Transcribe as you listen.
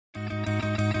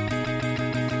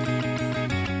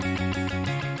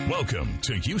Welcome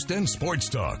to Houston Sports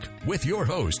Talk with your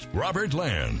host, Robert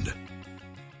Land.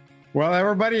 Well,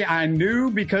 everybody, I knew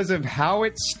because of how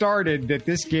it started that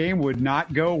this game would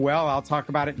not go well. I'll talk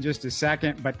about it in just a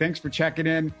second, but thanks for checking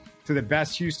in to the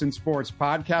Best Houston Sports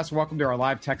Podcast. Welcome to our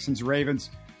live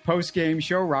Texans-Ravens post-game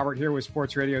show. Robert here with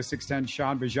Sports Radio 610,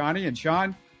 Sean Bajani. And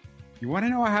Sean, you want to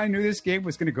know how I knew this game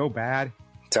was going to go bad?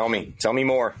 Tell me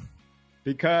more.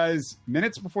 Because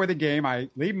minutes before the game, I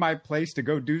leave my place to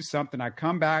go do something. I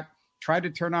come back, tried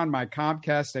to turn on my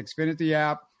Comcast Xfinity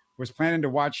app, was planning to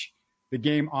watch the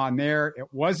game on there.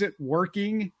 It wasn't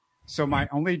working, so my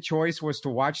only choice was to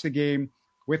watch the game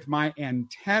with my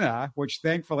antenna, which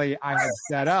thankfully I had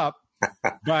set up.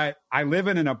 But I live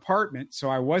in an apartment, so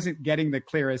I wasn't getting the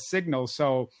clearest signal.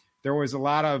 So there was a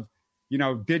lot of,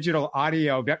 digital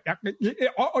audio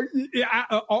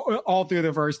all through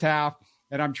the first half.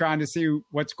 And I'm trying to see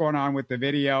what's going on with the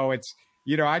video. It's,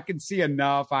 I can see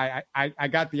enough. I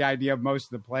got the idea of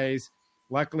most of the plays.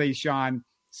 Luckily, Sean,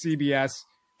 CBS,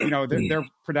 their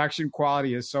production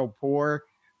quality is so poor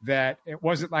that it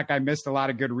wasn't like I missed a lot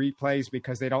of good replays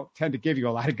because they don't tend to give you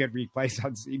a lot of good replays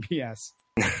on CBS.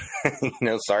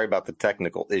 Sorry about the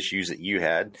technical issues that you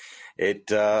had.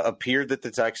 It appeared that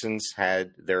the Texans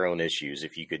had their own issues.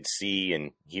 If you could see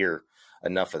and hear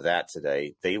enough of that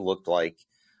today, they looked like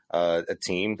a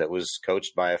team that was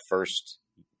coached by a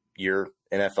first-year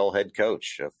NFL head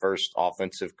coach, a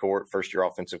first-year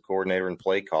offensive coordinator and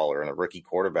play caller, and a rookie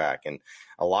quarterback. And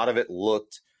a lot of it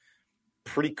looked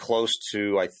pretty close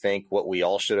to, I think, what we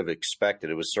all should have expected.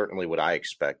 It was certainly what I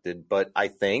expected, but I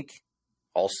think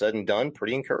all said and done,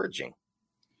 pretty encouraging.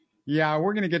 Yeah,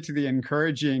 we're going to get to the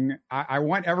encouraging. I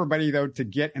want everybody, though, to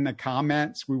get in the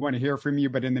comments. We want to hear from you.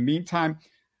 But in the meantime,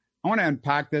 I want to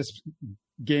unpack this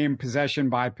game possession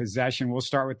by possession. We'll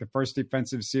start with the first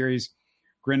defensive series.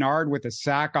 Grenard with a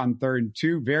sack on 3rd and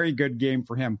 2. Very good game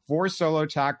for him. 4 solo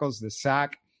tackles, the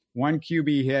sack, 1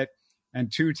 QB hit,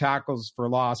 and 2 tackles for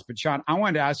loss. But, Sean, I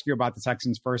wanted to ask you about the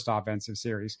Texans' first offensive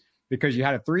series because you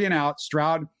had a 3-and-out.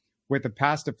 Stroud with a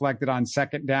pass deflected on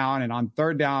 2nd down, and on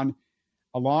 3rd down,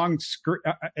 a long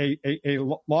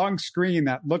screen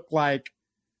that looked like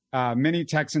many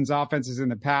Texans offenses in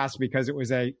the past because it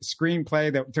was a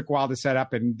screenplay that took a while to set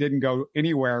up and didn't go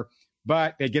anywhere.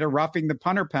 But they get a roughing the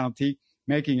punter penalty,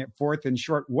 making it 4th and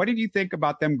short. What did you think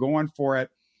about them going for it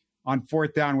on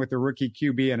 4th down with the rookie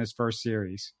QB in his first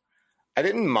series? I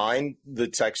didn't mind the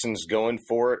Texans going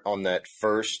for it on that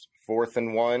first 4th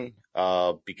and 1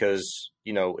 because,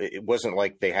 it wasn't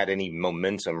like they had any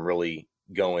momentum really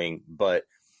going. But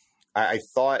I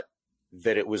thought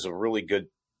that it was a really good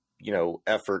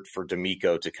effort for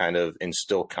D'Amico to kind of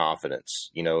instill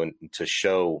confidence, and to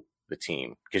show the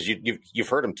team, because you've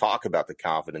heard him talk about the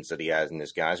confidence that he has in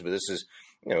his guys, but this is,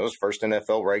 his first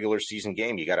NFL regular season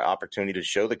game. You got an opportunity to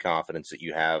show the confidence that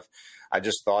you have. I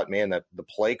just thought, man, that the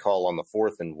play call on the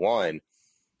 4th and 1,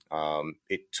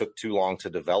 it took too long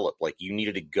to develop. Like, you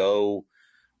needed to go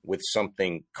with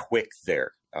something quick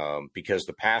there. Because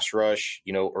the pass rush,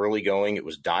 early going, it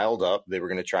was dialed up. They were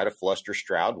going to try to fluster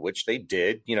Stroud, which they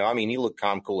did. He looked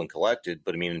calm, cool, and collected.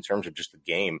 But, in terms of just the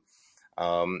game,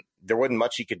 there wasn't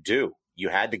much he could do. You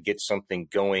had to get something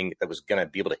going that was going to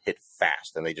be able to hit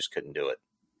fast, and they just couldn't do it.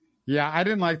 Yeah, I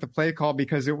didn't like the play call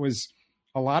because it was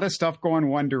a lot of stuff going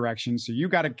one direction. So you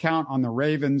got to count on the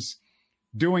Ravens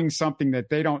doing something that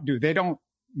they don't do. They don't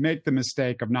make the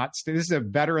mistake of not – this is a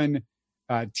veteran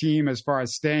team as far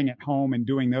as staying at home and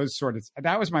doing those sort of –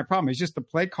 that was my problem. It's just the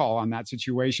play call on that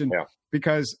situation. Yeah.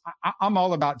 Because I'm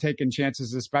all about taking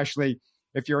chances, especially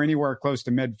if you're anywhere close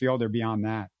to midfield or beyond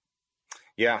that.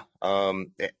 Yeah.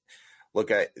 Look,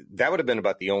 that would have been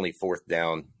about the only 4th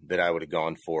down that I would have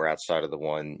gone for outside of the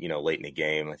one, late in the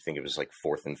game. I think it was like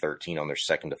 4th and 13 on their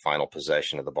second to final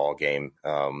possession of the ball game.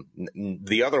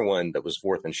 The other one that was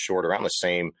 4th and short around the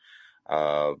same,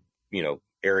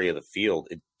 area of the field,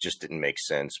 it just didn't make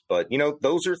sense. But,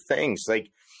 those are things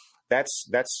like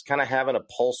that's kind of having a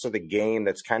pulse of the game.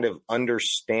 That's kind of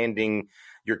understanding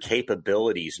your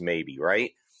capabilities, maybe,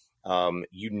 right?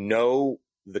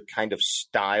 The kind of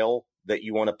style that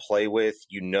you want to play with,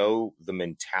 the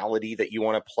mentality that you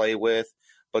want to play with,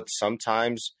 but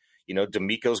sometimes,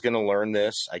 D'Amico's going to learn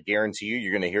this. I guarantee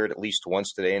you're going to hear it at least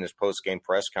once today in his post-game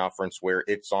press conference where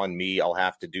it's on me, I'll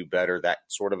have to do better, that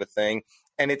sort of a thing.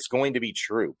 And it's going to be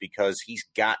true because he's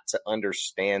got to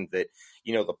understand that,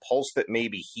 the pulse that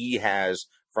maybe he has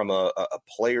from a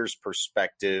player's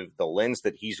perspective, the lens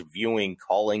that he's viewing,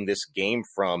 calling this game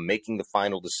from, making the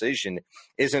final decision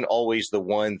isn't always the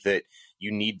one that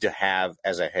you need to have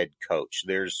as a head coach.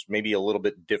 There's maybe a little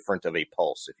bit different of a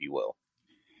pulse, if you will.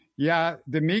 Yeah,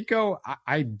 D'Amico,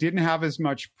 I didn't have as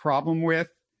much problem with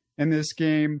in this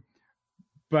game.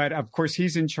 But of course,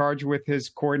 he's in charge with his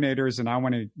coordinators, and I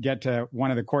want to get to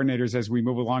one of the coordinators as we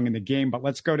move along in the game. But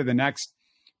let's go to the next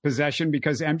possession,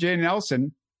 because MJ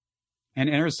Nelson, an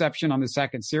interception on the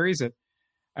second series.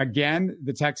 Again,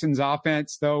 the Texans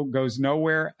offense, though, goes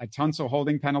nowhere. A Tunsil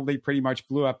holding penalty pretty much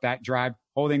blew up that drive.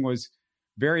 Holding was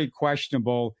very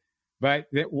questionable. But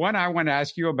the one I want to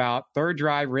ask you about, third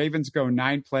drive, Ravens go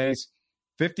 9 plays,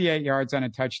 58 yards on a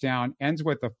touchdown, ends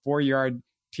with a 4-yard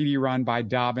TD run by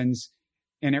Dobbins.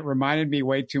 And it reminded me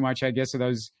way too much, I guess, of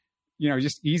those,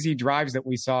 just easy drives that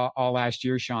we saw all last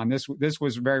year, Sean. This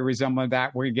was very resemblant of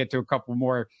that. We're going to get to a couple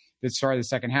more that started the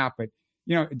second half. But,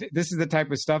 this is the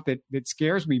type of stuff that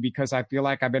scares me, because I feel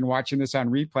like I've been watching this on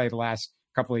replay the last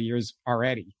couple of years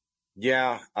already.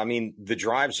 Yeah, I mean, that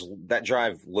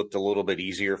drive looked a little bit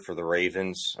easier for the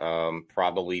Ravens,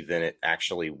 probably than it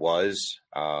actually was.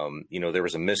 There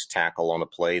was a missed tackle on a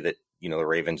play that, the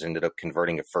Ravens ended up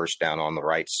converting a first down on the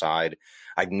right side.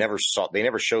 They never showed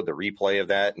the replay of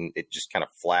that, and it just kind of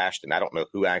flashed. And I don't know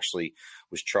who actually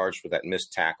was charged with that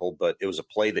missed tackle, but it was a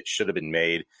play that should have been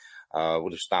made.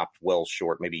 Would have stopped well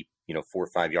short, maybe, 4 or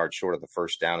 5 yards short of the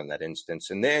first down in that instance.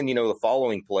 And then, the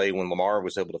following play, when Lamar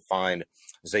was able to find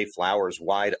Zay Flowers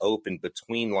wide open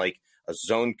between like a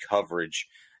zone coverage,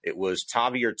 it was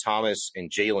Tavier Thomas and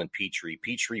Jalen Petrie.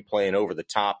 Petrie playing over the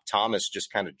top. Thomas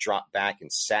just kind of dropped back and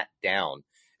sat down,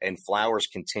 and Flowers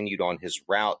continued on his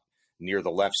route near the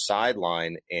left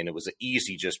sideline. And it was an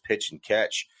easy just pitch and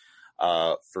catch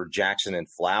for Jackson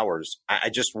and Flowers. I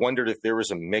just wondered if there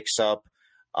was a mix-up.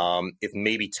 If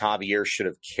maybe Tavier should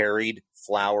have carried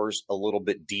Flowers a little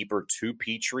bit deeper to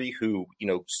Petrie, who,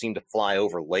 seemed to fly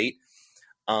over late.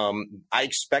 I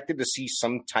expected to see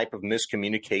some type of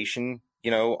miscommunication,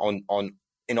 on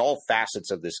in all facets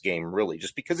of this game, really,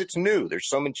 just because it's new. There's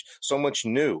so much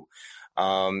new.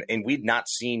 And we'd not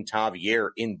seen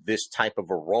Tavier in this type of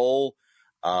a role,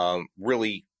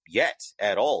 really yet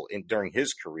at all during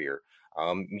his career.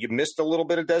 You missed a little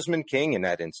bit of Desmond King in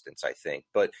that instance, I think,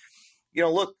 but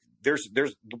look, there's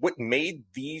what made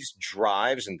these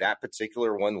drives and that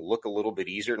particular one look a little bit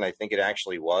easier than I think it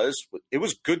actually was. It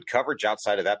was good coverage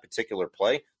outside of that particular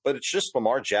play, but it's just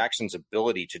Lamar Jackson's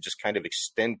ability to just kind of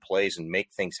extend plays and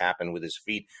make things happen with his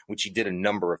feet, which he did a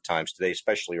number of times today,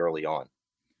 especially early on.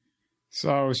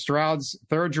 So Stroud's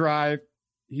third drive,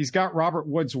 he's got Robert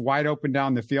Woods wide open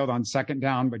down the field on second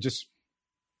down, but just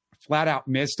flat out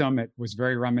missed him. It was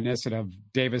very reminiscent of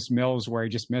Davis Mills, where he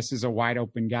just misses a wide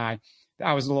open guy.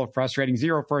 That was a little frustrating.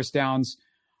 0 first downs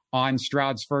on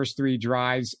Stroud's first 3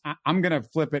 drives. I'm going to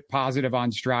flip it positive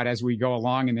on Stroud as we go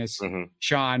along in this,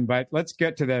 Sean, but let's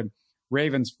get to the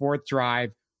Ravens' fourth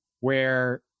drive,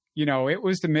 where, it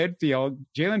was the midfield.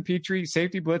 Jalen Petrie,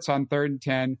 safety blitz on 3rd and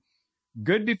 10.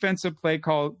 Good defensive play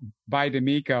call by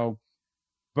D'Amico.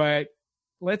 But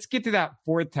let's get to that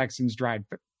fourth Texans drive.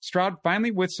 Stroud finally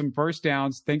with some first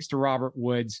downs, thanks to Robert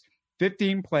Woods.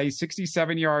 15 plays,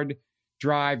 67-yard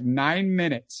drive, 9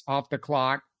 minutes off the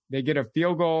clock. They get a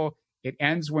field goal. It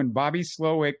ends when Bobby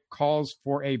Slowick calls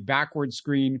for a backward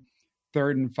screen,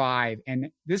 3rd and 5.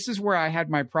 And this is where I had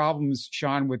my problems,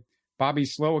 Sean, with Bobby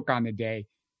Slowick on the day.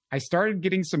 I started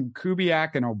getting some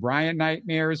Kubiak and O'Brien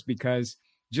nightmares, because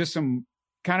just some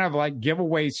kind of like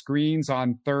giveaway screens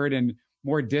on 3rd and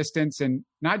more distance. And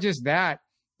not just that,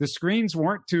 the screens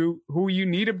weren't to who you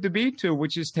need them to be to,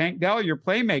 which is Tank Dell, your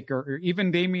playmaker, or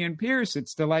even Dameon Pierce.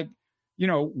 It's to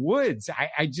Woods.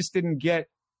 I just didn't get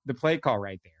the play call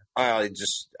right there.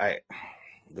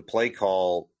 The play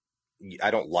call,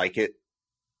 I don't like it,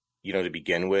 to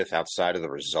begin with, outside of the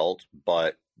result.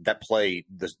 But that play,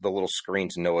 the little screen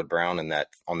to Noah Brown on that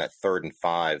 3rd and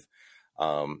 5,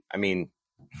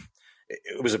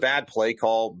 it was a bad play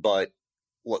call. But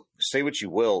look, say what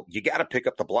you will, you got to pick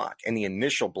up the block. And the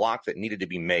initial block that needed to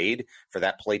be made for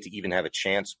that play to even have a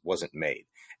chance wasn't made.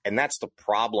 And that's the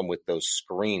problem with those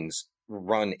screens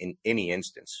run in any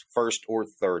instance, 1st or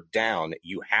 3rd down.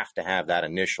 You have to have that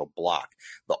initial block.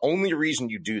 The only reason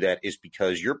you do that is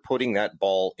because you're putting that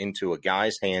ball into a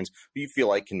guy's hands who you feel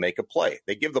like can make a play.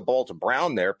 They give the ball to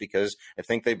Brown there because I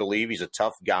think they believe he's a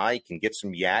tough guy, can get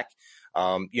some yak.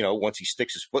 Once he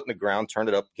sticks his foot in the ground, turn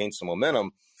it up, gain some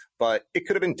momentum. But it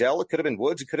could have been Dell, it could have been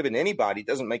Woods, it could have been anybody. It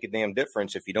doesn't make a damn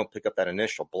difference if you don't pick up that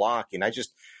initial block. And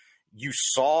you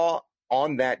saw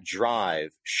on that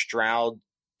drive, Stroud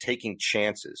taking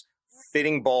chances,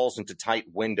 fitting balls into tight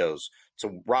windows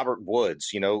to Robert Woods,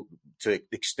 to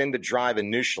extend the drive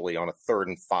initially on a 3rd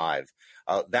and 5.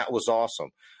 That was awesome.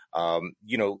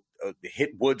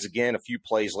 hit Woods again a few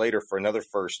plays later for another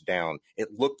first down. It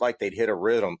looked like they'd hit a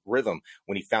rhythm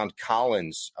when he found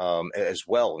Collins as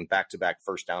well in back-to-back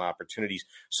first down opportunities.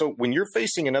 So when you're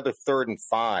facing another 3rd and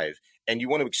 5 and you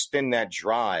want to extend that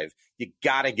drive, you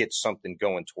got to get something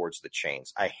going towards the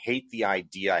chains. I hate the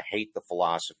idea. I hate the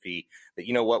philosophy that,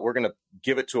 you know what, we're going to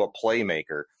give it to a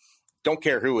playmaker. Don't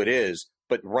care who it is,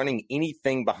 but running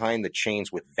anything behind the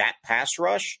chains with that pass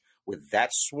rush, with that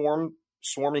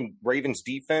swarming Ravens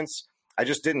defense, I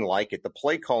just didn't like it. The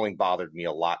play calling bothered me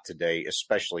a lot today,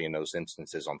 especially in those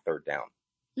instances on 3rd down.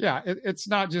 Yeah, it's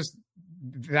not just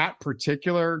that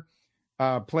particular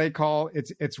play call.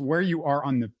 It's where you are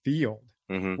on the field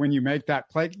when you make that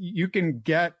play. You can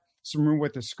get some room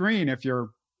with the screen if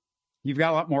you've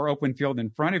got a lot more open field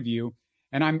in front of you.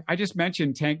 And I just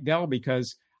mentioned Tank Dell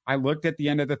because I looked at the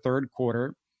end of the 3rd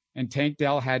quarter and Tank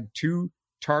Dell had 2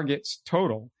 targets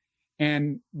total.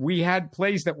 And we had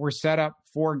plays that were set up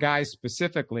for guys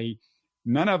specifically.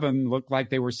 None of them looked like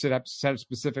they were set up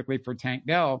specifically for Tank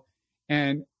Dell.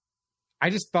 And I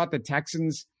just thought the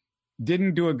Texans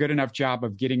didn't do a good enough job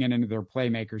of getting into their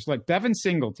playmakers. Look, Devin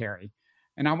Singletary,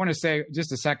 and I want to say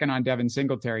just a second on Devin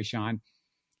Singletary, Sean.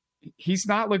 He's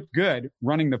not looked good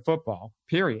running the football,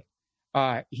 period.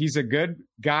 He's a good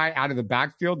guy out of the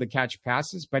backfield to catch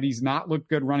passes, but he's not looked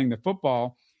good running the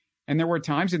football. And there were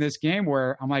times in this game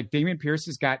where I'm like, Dameon Pierce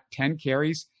has got 10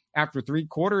 carries after 3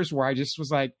 quarters where I just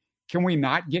was like, can we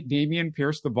not get Dameon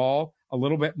Pierce the ball a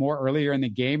little bit more earlier in the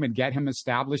game and get him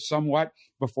established somewhat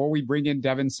before we bring in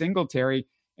Devin Singletary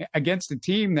against a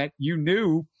team that you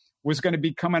knew was going to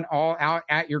be coming all out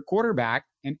at your quarterback?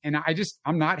 And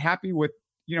I'm not happy with,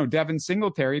 Devin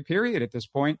Singletary, period, at this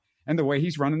point, and the way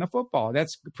he's running the football.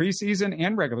 That's preseason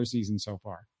and regular season so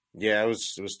far. Yeah, it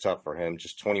was tough for him.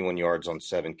 Just 21 yards on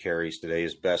 7 carries today.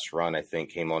 His best run, I think,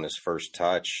 came on his first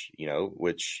touch,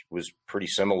 which was pretty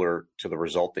similar to the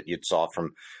result that you'd saw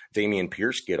from Dameon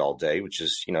Pierce get all day, which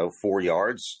is, 4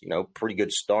 yards, pretty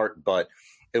good start. But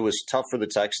it was tough for the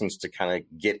Texans to kind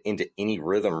of get into any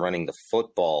rhythm running the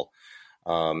football,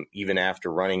 even after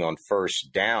running on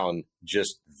first down.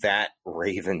 Just that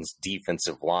Ravens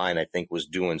defensive line, I think, was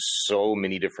doing so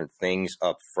many different things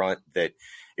up front that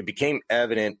it became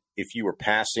evident if you were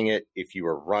passing it, if you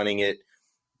were running it,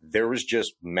 there was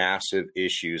just massive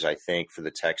issues, I think, for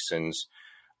the Texans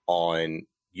on,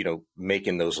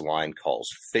 making those line calls,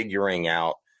 figuring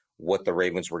out what the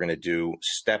Ravens were going to do,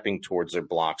 stepping towards their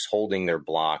blocks, holding their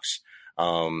blocks.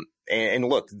 And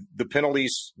look, the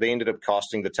penalties, they ended up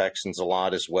costing the Texans a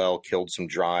lot as well, killed some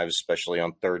drives, especially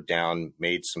on 3rd down,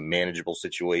 made some manageable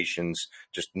situations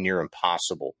just near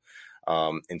impossible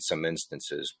in some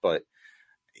instances. But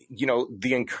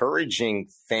the encouraging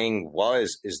thing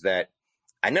is that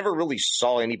I never really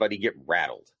saw anybody get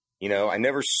rattled. I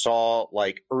never saw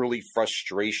like early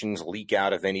frustrations leak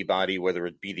out of anybody, whether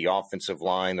it be the offensive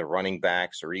line, the running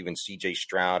backs, or even CJ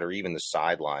Stroud, or even the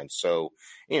sideline. So,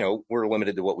 we're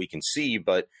limited to what we can see,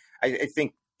 but I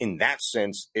think in that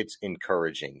sense, it's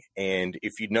encouraging. And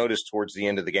if you notice towards the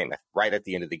end of the game, right at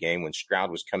the end of the game, when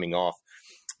Stroud was coming off,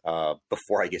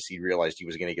 before I guess he realized he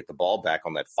was going to get the ball back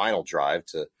on that final drive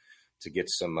to get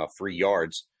some free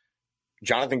yards,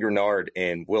 Jonathan Grenard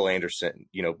and Will Anderson,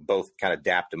 both kind of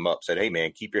dapped him up, said, hey,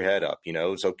 man, keep your head up.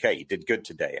 It's okay. You did good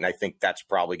today. And I think that's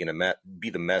probably going to be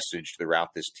the message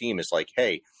throughout this team is like,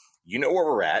 hey, you know where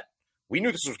we're at. We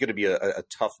knew this was going to be a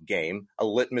tough game, a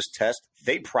litmus test.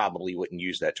 They probably wouldn't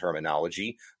use that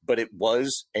terminology, but it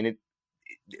was, and it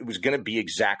was going to be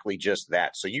exactly just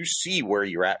that. So you see where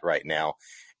you're at right now.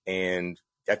 And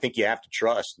I think you have to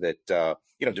trust that,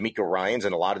 D'Amico Ryans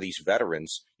and a lot of these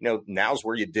veterans, now's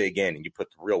where you dig in and you put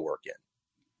the real work in.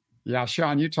 Yeah,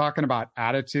 Sean, you talking about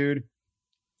attitude.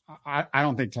 I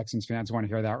don't think Texans fans want to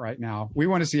hear that right now. We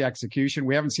want to see execution.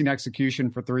 We haven't seen execution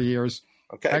for 3 years.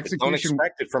 Okay, but don't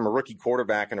expect it from a rookie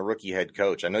quarterback and a rookie head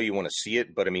coach. I know you want to see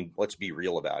it, but let's be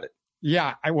real about it.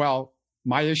 Yeah,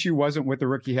 my issue wasn't with the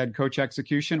rookie head coach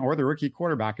execution or the rookie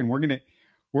quarterback. And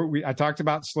I talked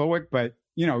about Slowick, but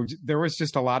there was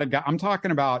just a lot of guys. I'm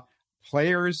talking about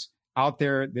players out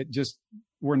there that just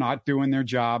were not doing their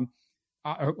job.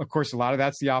 Of course, a lot of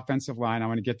that's the offensive line. I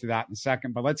want to get to that in a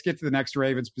second, but let's get to the next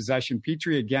Ravens possession.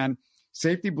 Petrie again,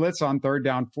 safety blitz on 3rd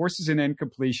down, forces an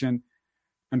incompletion.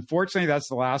 Unfortunately, that's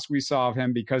the last we saw of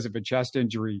him because of a chest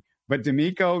injury. But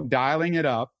D'Amico dialing it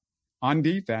up on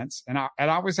defense, and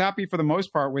I was happy for the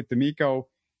most part with D'Amico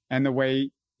and the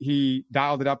way he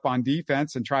dialed it up on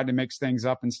defense and tried to mix things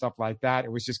up and stuff like that.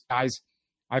 It was just guys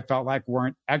I felt like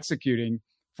weren't executing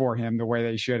for him the way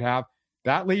they should have.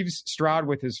 That leaves Stroud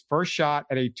with his first shot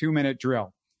at a 2-minute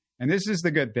drill. And this is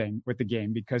the good thing with the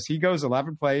game because he goes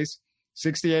 11 plays,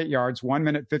 68 yards, 1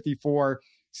 minute 54,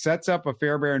 sets up a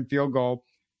Fairbairn field goal.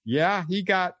 Yeah, he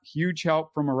got huge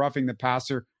help from a roughing the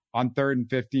passer on 3rd and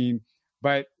 15.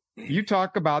 But you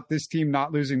talk about this team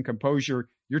not losing composure.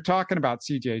 You're talking about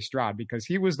C.J. Stroud, because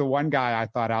he was the one guy I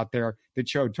thought out there that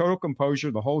showed total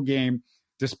composure the whole game,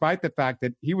 despite the fact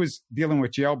that he was dealing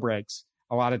with jailbreaks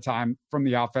a lot of time from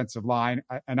the offensive line,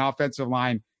 an offensive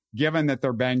line, given that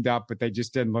they're banged up, but they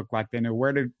just didn't look like they knew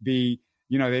where to be.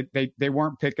 You know, they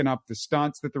weren't picking up the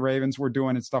stunts that the Ravens were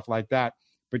doing and stuff like that.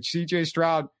 But C.J.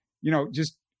 Stroud,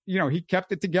 he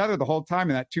kept it together the whole time.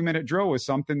 And that 2-minute drill was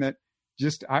something that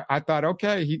just, I thought,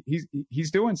 okay,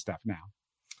 he's doing stuff now.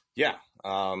 Yeah.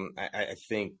 I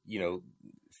think,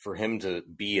 for him to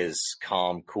be as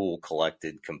calm, cool,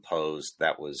 collected, composed,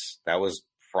 that was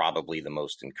probably the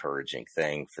most encouraging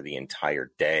thing for the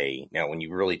entire day. Now, when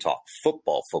you really talk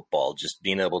football, just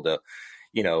being able to,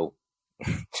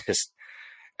 just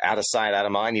out of sight, out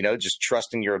of mind, just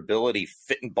trusting your ability,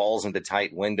 fitting balls into tight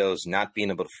windows, not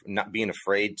being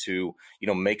afraid to,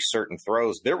 make certain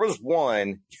throws. There was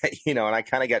one, and I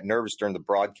kind of got nervous during the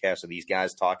broadcast of these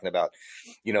guys talking about,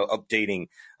 updating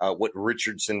what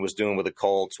Richardson was doing with the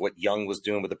Colts, what Young was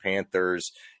doing with the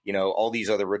Panthers, all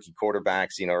these other rookie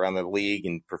quarterbacks, around the league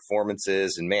and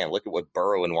performances. And man, look at what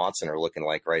Burrow and Watson are looking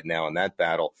like right now in that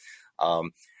battle.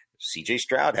 C.J.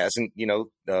 Stroud hasn't,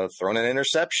 thrown an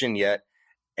interception yet.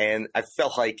 And I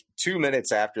felt like 2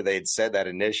 minutes after they had said that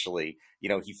initially,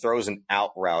 he throws an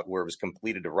out route where it was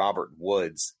completed to Robert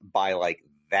Woods by like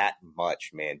that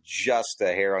much, man, just a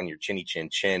hair on your chinny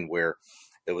chin, where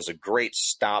there was a great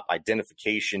stop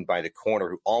identification by the corner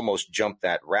who almost jumped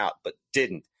that route, but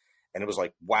didn't. And it was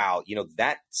like, wow,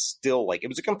 that still, like, it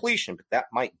was a completion, but that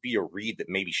might be a read that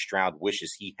maybe Stroud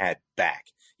wishes he had back.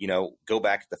 Go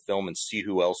back at the film and see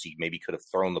who else he maybe could have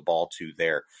thrown the ball to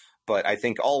there. But I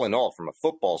think all in all, from a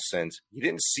football sense, you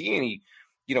didn't see any,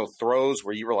 throws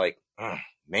where you were like, oh,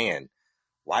 man,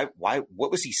 why,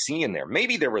 what was he seeing there?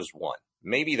 Maybe there was one.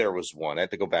 I have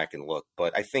to go back and look.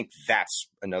 But I think that's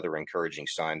another encouraging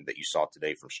sign that you saw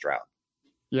today from Stroud.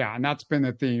 Yeah, and that's been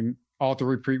the theme all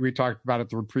through we talked about it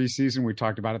through preseason. We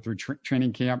talked about it through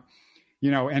training camp,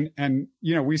 and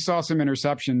we saw some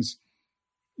interceptions,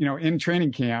 in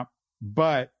training camp,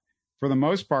 but for the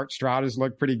most part, Stroud has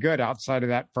looked pretty good outside of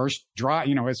that first drive,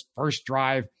 his first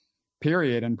drive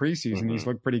period in preseason. Mm-hmm. He's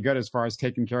looked pretty good as far as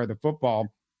taking care of the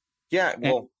football. Yeah.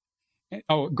 Well,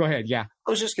 go ahead. Yeah. I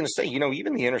was just going to say,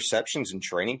 even the interceptions in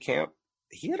training camp,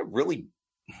 he had a really,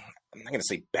 I'm not going to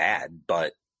say bad,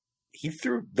 but he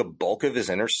threw the bulk of his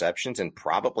interceptions in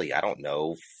probably,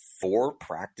 4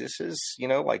 practices,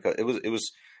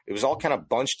 it was all kind of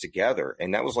bunched together.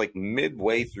 And that was like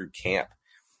midway through camp.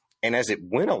 And as it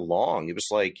went along, it was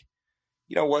like,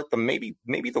 maybe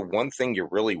the one thing you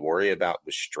really worry about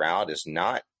with Stroud is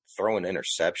not throwing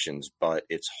interceptions, but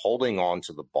it's holding on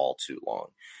to the ball too long.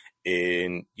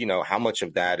 And, how much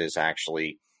of that is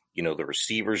actually, the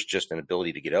receiver's just an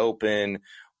ability to get open,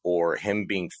 or him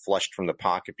being flushed from the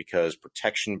pocket because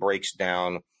protection breaks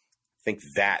down. I think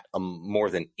that more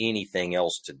than anything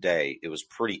else today, it was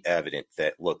pretty evident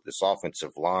that, look, this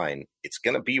offensive line, it's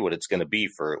going to be what it's going to be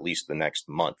for at least the next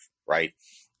month, right?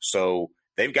 So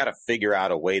they've got to figure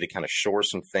out a way to kind of shore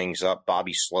some things up.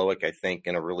 Bobby Slowick, I think,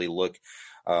 going to really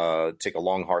take a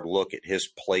long, hard look at his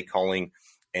play calling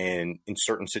and in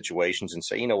certain situations and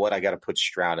say, you know what, I got to put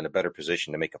Stroud in a better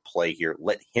position to make a play here.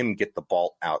 Let him get the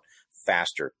ball out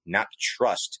faster, not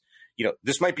trust.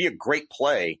 This might be a great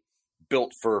play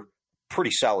built for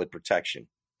pretty solid protection.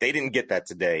 They didn't get that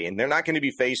today, and they're not going to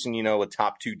be facing, a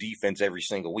top 2 defense every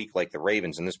single week like the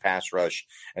Ravens in this pass rush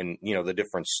and, the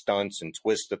different stunts and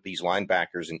twists that these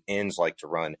linebackers and ends like to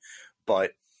run.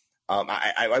 But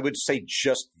I would say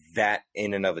just that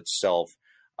in and of itself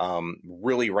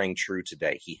really rang true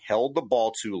today. He held the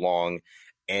ball too long,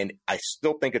 and I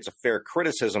still think it's a fair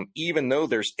criticism, even though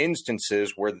there's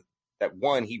instances where that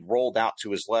one, he rolled out to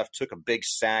his left, took a big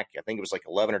sack. I think it was like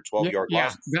 11 or 12 yard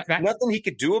loss. Nothing he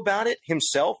could do about it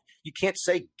himself. You can't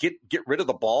say get rid of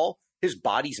the ball. His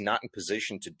body's not in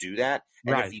position to do that.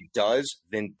 And if he does,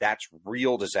 then that's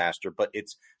real disaster. But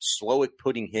it's Slowick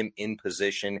putting him in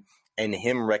position and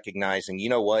him recognizing, you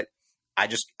know what, I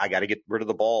got to get rid of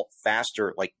the ball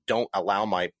faster. Like, don't allow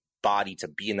my body to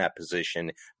be in that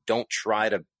position. Don't try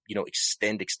to,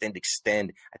 extend.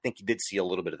 I think you did see a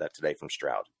little bit of that today from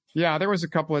Stroud. Yeah, there was a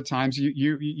couple of times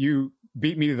you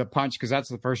beat me to the punch, because that's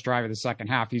the first drive of the second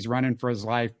half. He's running for his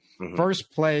life. Mm-hmm. First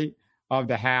play of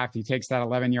the half, he takes that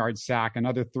 11-yard sack,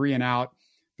 another 3 and out.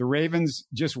 The Ravens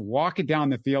just walk it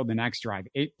down the field the next drive.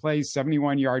 8 plays,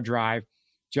 71-yard drive.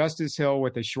 Justice Hill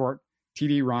with a short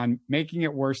TD run, making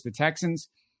it worse. The Texans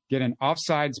get an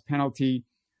offsides penalty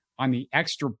on the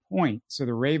extra point. So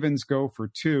the Ravens go for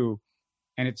 2,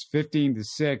 and it's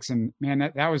 15-6. And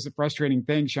man, that was the frustrating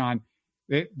thing, Sean.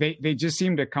 They just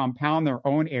seem to compound their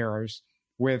own errors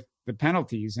with the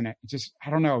penalties. And it just, I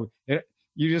don't know,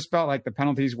 you just felt like the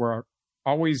penalties were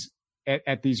always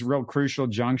at these real crucial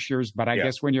junctures. But I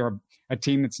guess when you're a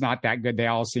team that's not that good, they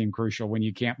all seem crucial when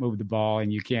you can't move the ball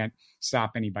and you can't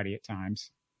stop anybody at times.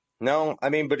 No, I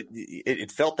mean, but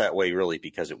it felt that way really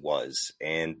because it was.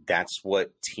 And that's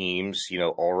what teams,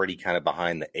 already kind of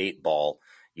behind the 8 ball,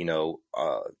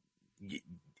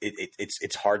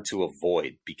 it's hard to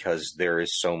avoid because there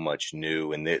is so much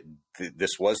new. And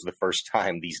this was the first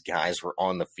time these guys were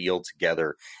on the field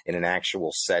together in an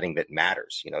actual setting that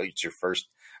matters. It's your first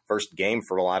game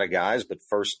for a lot of guys, but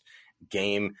first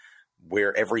game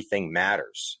where everything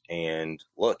matters. And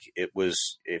look, if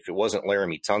it wasn't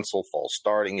Laramie Tunsil false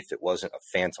starting, if it wasn't a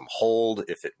phantom hold,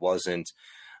 if it wasn't,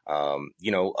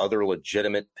 other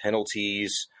legitimate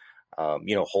penalties,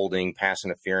 holding, pass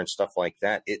interference, stuff like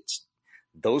that,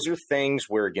 those are things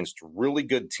where against really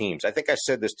good teams, I think I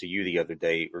said this to you the other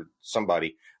day or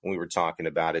somebody when we were talking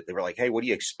about it, they were like, hey, what do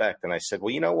you expect? And I said,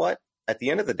 well, you know what? At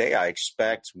the end of the day, I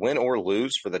expect win or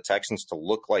lose for the Texans to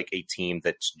look like a team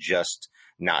that's just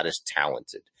not as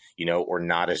talented, or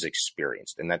not as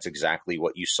experienced. And that's exactly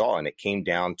what you saw. And it came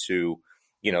down to,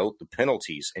 the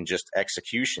penalties and just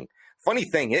execution. Funny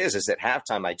thing is at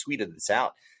halftime, I tweeted this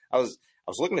out. I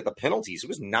was looking at the penalties. It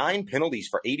was 9 penalties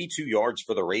for 82 yards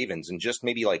for the Ravens and just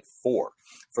maybe like 4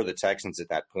 for the Texans at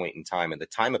that point in time. And the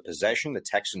time of possession, the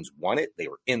Texans won it. They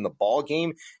were in the ball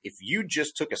game. If you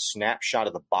just took a snapshot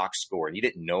of the box score and you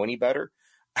didn't know any better,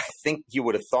 I think you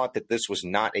would have thought that this was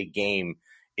not a game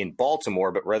in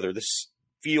Baltimore, but rather this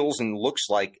feels and looks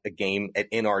like a game at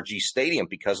NRG Stadium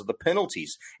because of the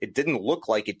penalties. It didn't look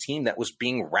like a team that was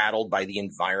being rattled by the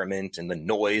environment and the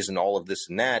noise and all of this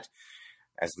and that.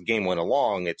 As the game went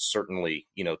along, it certainly,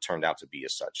 turned out to be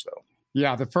as such, though.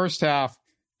 Yeah, the first half,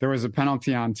 there was a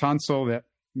penalty on Tunsil that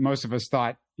most of us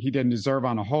thought he didn't deserve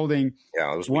on a holding.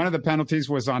 Yeah, one of the penalties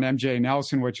was on MJ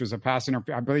Nelson, which was a pass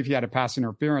interference. I believe he had a pass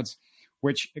interference,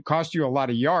 which it cost you a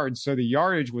lot of yards. So the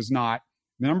yardage was not.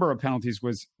 The number of penalties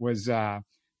was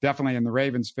definitely in the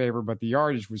Ravens' favor, but the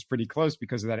yardage was pretty close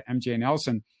because of that MJ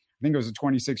Nelson. I think it was a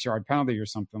 26-yard penalty or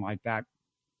something like that.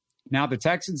 Now the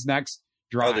Texans next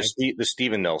drive. Oh, the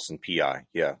Steven Nelson PI,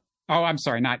 yeah. Oh, I'm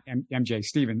sorry, not MJ,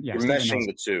 Steven. Yeah, you're Steven meshing Nelson.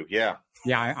 The two, yeah.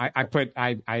 Yeah,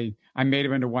 I made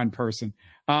him into one person.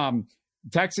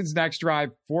 Texans next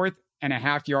drive,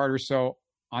 4.5 yard or so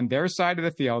on their side of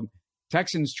the field.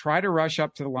 Texans try to rush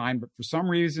up to the line, but for some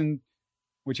reason,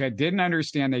 which I didn't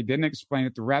understand, they didn't explain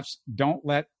it. The refs don't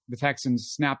let the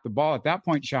Texans snap the ball. At that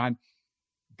point, Sean,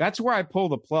 that's where I pull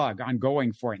the plug on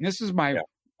going for it. And this is my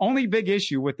only big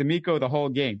issue with D'Amico the whole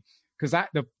game. Because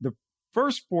the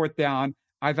first 4th down,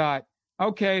 I thought,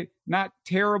 okay, not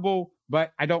terrible,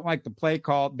 but I don't like the play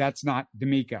call. That's not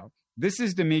D'Amico. This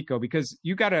is D'Amico because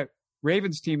you got a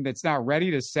Ravens team that's now ready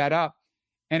to set up.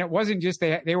 And it wasn't just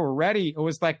they were ready. It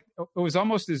was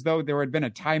almost as though there had been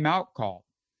a timeout call.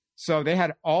 So they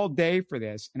had all day for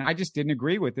this. And I just didn't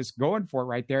agree with this going for it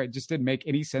right there. It just didn't make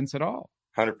any sense at all.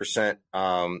 100%.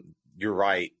 You're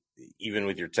right. Even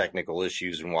with your technical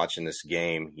issues and watching this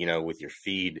game, with your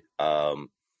feed, I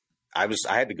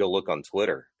had to go look on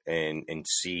Twitter and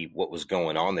see what was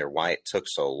going on there, why it took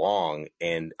so long.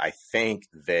 And I think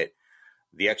that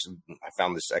I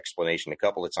found this explanation a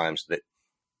couple of times that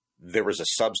there was a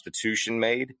substitution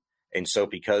made. And so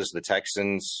because the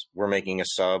Texans were making a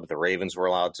sub, the Ravens were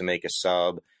allowed to make a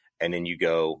sub, and then you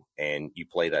go and you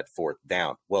play that 4th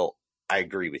down. Well, I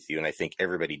agree with you. And I think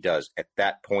everybody does. At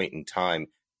that point in time,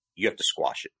 you have to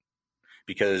squash it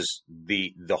because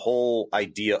the whole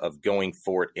idea of going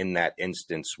for it in that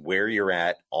instance where you're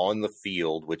at on the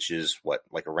field, which is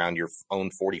like around your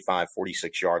own 45,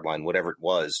 46 yard line, whatever it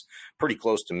was, pretty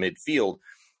close to midfield,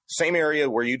 same area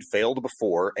where you'd failed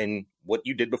before. And what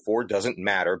you did before doesn't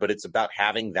matter, but it's about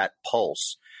having that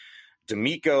pulse.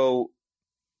 D'Amico,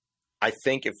 I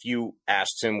think if you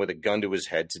asked him with a gun to his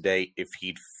head today, if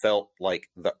he'd felt like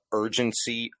the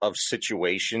urgency of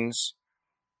situations,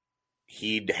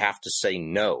 he'd have to say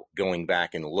no going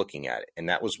back and looking at it. And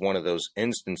that was one of those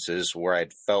instances where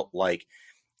I'd felt like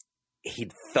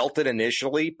he'd felt it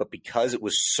initially, but because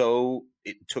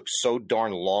it took so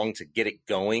darn long to get it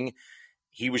going,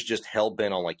 he was just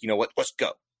hell-bent on like, you know what, let's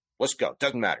go.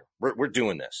 Doesn't matter. We're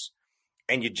doing this.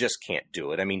 And you just can't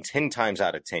do it. I mean, 10 times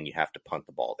out of 10, you have to punt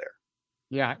the ball there.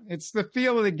 Yeah, it's the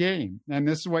feel of the game. And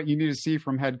this is what you need to see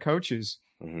from head coaches.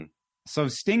 Mm-hmm. So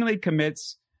Stingley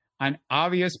commits an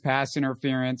obvious pass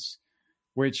interference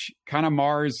which kind of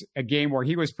mars a game where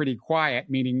he was pretty quiet,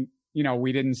 meaning,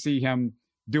 we didn't see him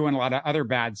doing a lot of other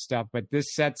bad stuff. But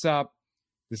this sets up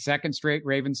the second straight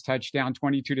Ravens touchdown,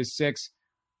 22-6.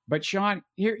 But Sean,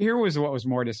 here was what was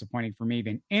more disappointing for me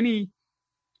than any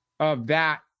of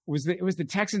that it was the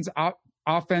Texans'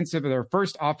 their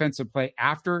first offensive play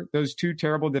after those two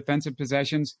terrible defensive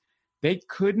possessions. They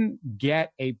couldn't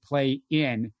get a play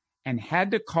in and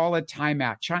had to call a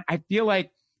timeout. Sean, I feel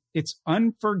like it's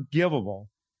unforgivable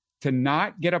to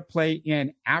not get a play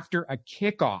in after a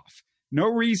kickoff. No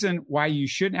reason why you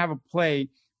shouldn't have a play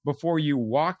before you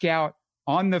walk out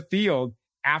on the field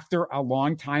after a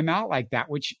long timeout like that,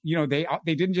 which, they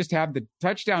didn't just have the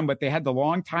touchdown, but they had the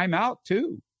long timeout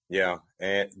too. Yeah.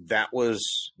 And that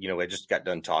was, I just got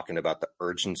done talking about the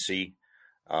urgency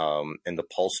and the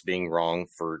pulse being wrong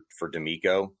for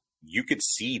D'Amico. You could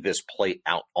see this play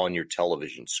out on your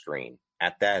television screen.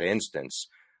 At that instance,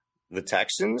 the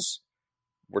Texans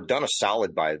were done a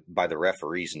solid by the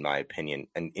referees, in my opinion,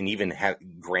 and even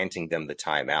granting them the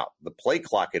timeout. The play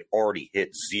clock had already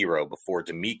hit 0 before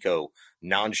D'Amico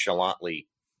nonchalantly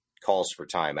calls for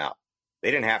timeout. They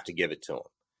didn't have to give it to him.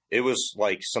 It was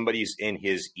like somebody's in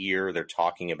his ear. They're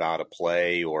talking about a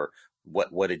play or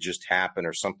what had just happened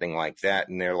or something like that.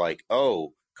 And they're like,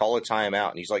 oh, call a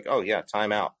timeout. And he's like, oh, yeah,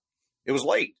 timeout. It was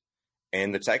late.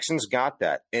 And the Texans got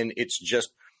that. And it's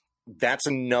just, that's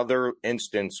another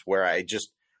instance where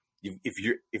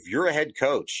if you're a head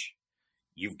coach,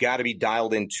 you've got to be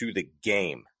dialed into the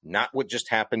game, not what just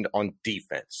happened on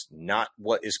defense, not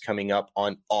what is coming up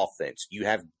on offense. You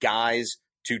have guys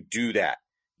to do that.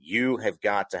 You have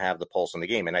got to have the pulse on the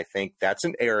game. And I think that's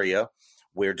an area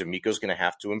where D'Amico's going to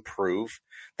have to improve.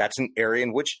 That's an area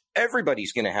in which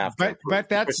everybody's going to have to improve. But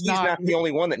that's he's not the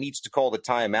only one that needs to call the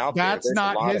timeout. That's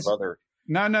not his. Other...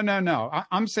 No.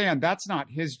 I'm saying that's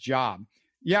not his job.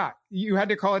 Yeah, you had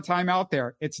to call a timeout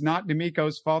there. It's not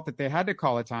D'Amico's fault that they had to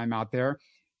call a timeout there.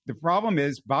 The problem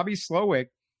is Bobby Slowick,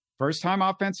 first-time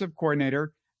offensive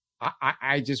coordinator.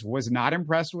 I just was not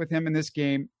impressed with him in this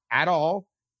game at all.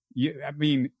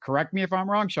 Correct me if I'm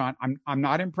wrong, Sean. I'm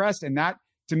not impressed. And that,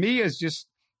 to me, is just,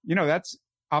 that's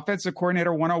offensive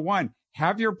coordinator 101.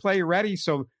 Have your play ready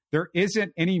so there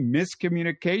isn't any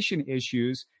miscommunication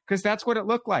issues, because that's what it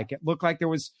looked like. It looked like there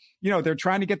was, they're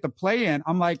trying to get the play in.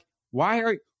 I'm like,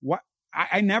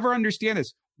 I never understand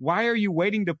this. Why are you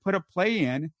waiting to put a play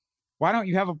in? Why don't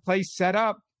you have a play set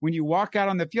up when you walk out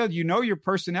on the field? Your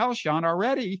personnel, Sean,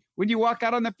 already. When you walk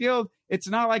out on the field, it's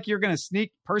not like you're going to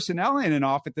sneak personnel in and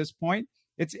off at this point.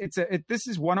 This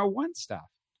is 101 stuff.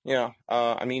 Yeah.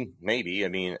 Maybe.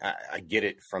 I get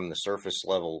it from the surface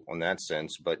level on that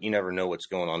sense, but you never know what's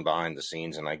going on behind the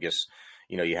scenes. And I guess,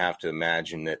 you have to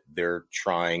imagine that they're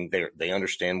trying, they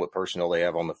understand what personnel they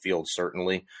have on the field,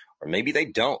 certainly, or maybe they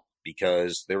don't,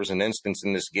 because there was an instance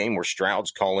in this game where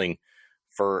Stroud's calling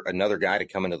for another guy to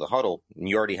come into the huddle, and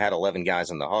you already had 11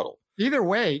 guys in the huddle. Either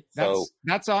way,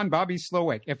 that's on Bobby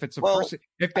Slowick. If it's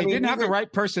if they didn't have the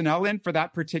right personnel in for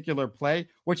that particular play,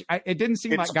 which it didn't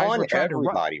seem like guys were trying to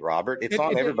run. Robert, it's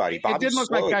on everybody. It didn't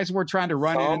look like guys were trying to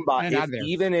run in and out of there.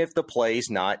 Even if the play's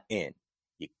not in,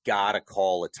 you gotta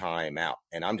call a timeout.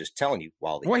 And I'm just telling you, he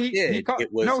called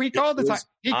the time.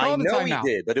 I know he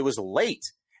did, but it was late.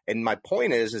 And my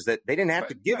point is that they didn't have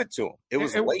to give it to him. It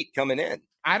was late coming in.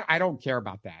 I don't care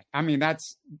about that.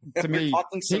 That's, to me,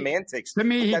 talking semantics. To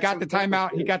me, he got the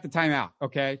timeout. He got the timeout.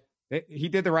 Okay. He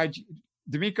did the right.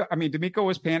 D'Amico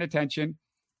was paying attention.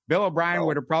 Bill O'Brien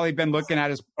would have probably been looking at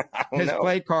his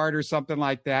play card or something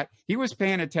like that. He was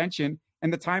paying attention,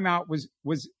 and the timeout was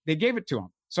they gave it to him.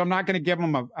 So I'm not going to give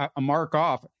him a mark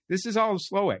off. This is all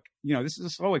Slowick. This is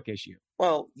a Slowick issue.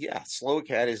 Well, yeah, Slowick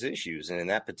had his issues. And in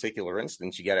that particular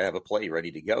instance, you got to have a play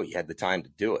ready to go. You had the time to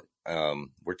do it.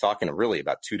 We're talking really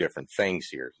about two different things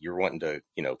here. You're wanting to,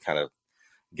 kind of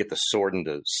get the sword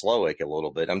into Slowick a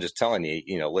little bit. I'm just telling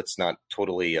you, let's not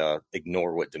totally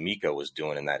ignore what D'Amico was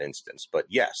doing in that instance. But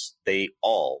yes, they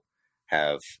all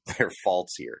have their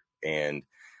faults here. And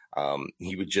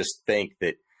he would just think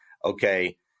that,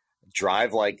 okay,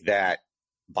 drive like that,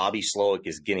 Bobby Slowick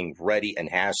is getting ready and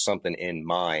has something in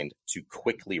mind to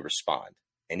quickly respond.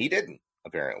 And he didn't,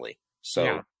 apparently. So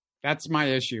yeah, that's my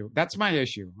issue.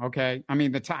 Okay. I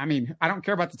don't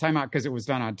care about the timeout because it was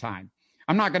done on time.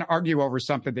 I'm not going to argue over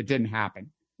something that didn't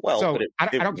happen. Well, so but I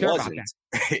don't care about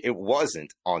that. It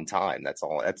wasn't on time. That's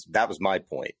all. That was my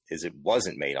point, is it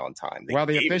wasn't made on time.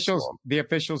 The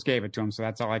officials gave it to him. So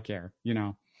that's all I care,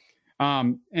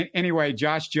 Anyway,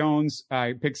 Josh Jones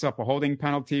picks up a holding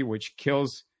penalty, which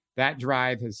kills that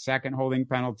drive, his second holding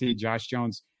penalty. Josh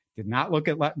Jones did not look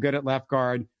good at left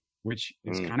guard, which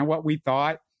is kind of what we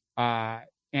thought.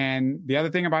 And the other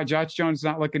thing about Josh Jones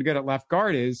not looking good at left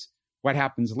guard is what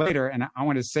happens later. And I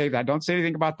want to save that. Don't say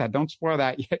anything about that. Don't spoil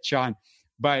that yet, Sean.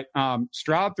 But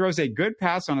Stroud throws a good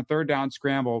pass on a third down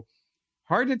scramble.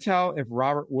 Hard to tell if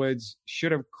Robert Woods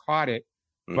should have caught it,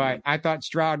 but I thought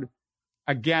Stroud,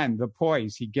 again, the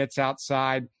poise, he gets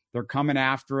outside, they're coming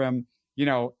after him. You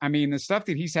know, I mean, the stuff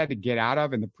that he's had to get out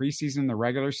of in the preseason, the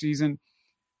regular season,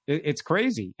 it's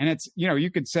crazy. And it's, you know, you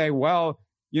could say, well,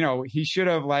 you know, he should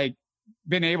have like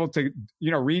been able to,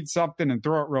 you know, read something and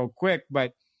throw it real quick.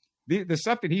 But the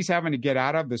stuff that he's having to get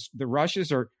out of, the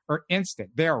rushes are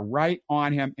instant. They're right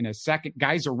on him in a second.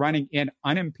 Guys are running in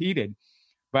unimpeded.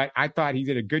 But I thought he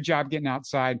did a good job getting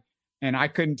outside. And I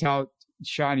couldn't tell,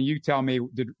 Sean, you tell me,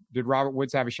 did Robert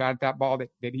Woods have a shot at that ball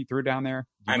that he threw down there?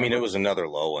 I mean, it was another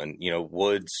low one. You know,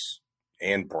 Woods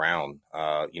and Brown,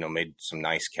 you know, made some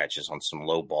nice catches on some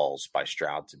low balls by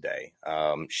Stroud today.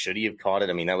 Should he have caught it?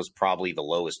 I mean, that was probably the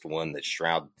lowest one that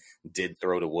Stroud did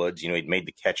throw to Woods. You know, he'd made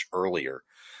the catch earlier.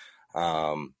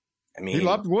 I mean, he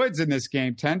loved Woods in this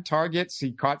game. 10 targets.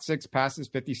 He caught 6 passes,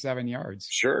 57 yards.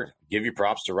 Sure. Give you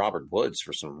props to Robert Woods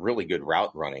for some really good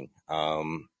route running.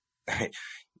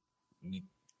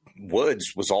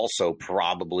 Woods was also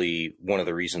probably one of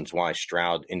the reasons why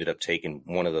Stroud ended up taking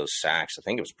one of those sacks. I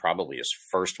think it was probably his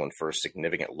first one for a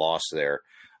significant loss there.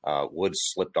 Woods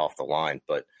slipped off the line,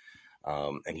 but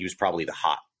and he was probably the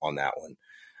hot on that one.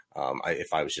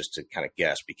 If I was just to kind of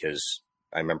guess, because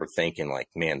I remember thinking like,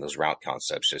 man, those route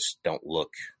concepts just don't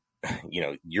look, you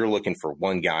know, you're looking for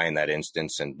one guy in that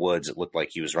instance, and Woods, it looked like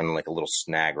he was running like a little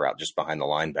snag route just behind the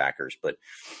linebackers. But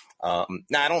no,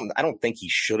 I don't think he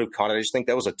should have caught it. I just think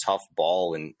that was a tough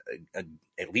ball, and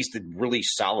at least a really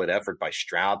solid effort by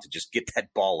Stroud to just get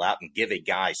that ball out and give a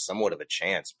guy somewhat of a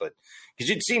chance. But because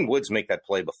you'd seen Woods make that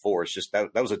play before, it's just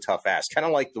that was a tough ask. Kind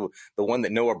of like the one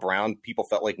that Noah Brown, people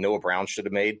felt like Noah Brown should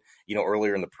have made, you know,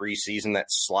 earlier in the preseason, that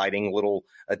sliding little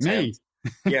attempt.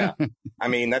 Yeah. I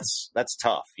mean, that's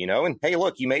tough, you know, and hey,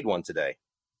 look, you made one today.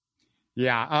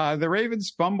 Yeah. The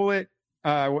Ravens fumble it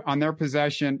on their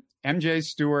possession. MJ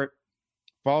Stewart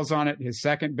falls on it. His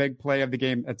second big play of the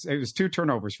game. It was 2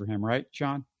 turnovers for him, right,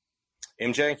 Sean?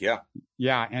 MJ. Yeah.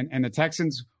 Yeah. And the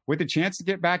Texans with a chance to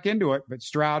get back into it, but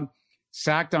Stroud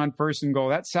sacked on 1st and goal.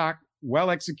 That sack,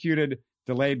 well executed,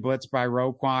 delayed blitz by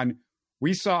Roquan.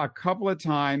 We saw a couple of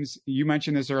times, you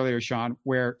mentioned this earlier, Sean,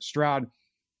 where Stroud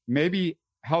maybe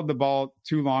held the ball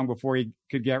too long before he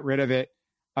could get rid of it.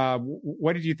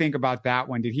 What did you think about that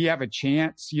one? Did he have a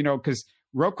chance? You know, because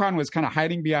Roquan was kind of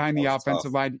hiding behind the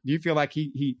offensive line. Do you feel like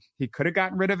he could have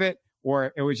gotten rid of it,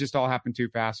 or it was just all happened too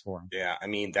fast for him? Yeah, I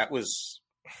mean, that was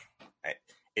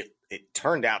it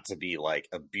turned out to be like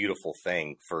a beautiful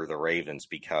thing for the Ravens,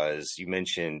 because you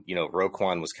mentioned, you know,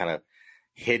 Roquan was kind of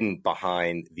hidden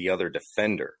behind the other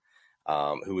defender,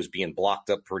 who was being blocked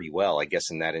up pretty well. I guess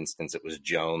in that instance, it was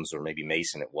Jones, or maybe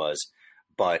Mason it was,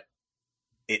 but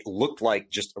it looked like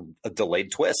just a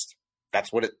delayed twist.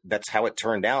 That's how it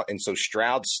turned out. And so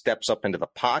Stroud steps up into the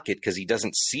pocket because he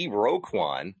doesn't see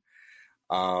Roquan.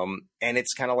 And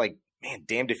it's kind of like, man,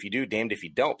 damned if you do, damned if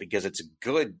you don't, because it's a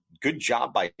good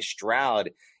job by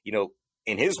Stroud, you know,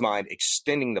 in his mind,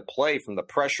 extending the play from the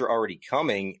pressure already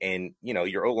coming. And, you know,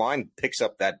 your O-line picks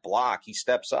up that block. He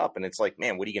steps up, and it's like,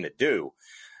 man, what are you going to do?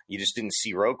 You just didn't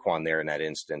see Roquan there in that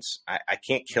instance. I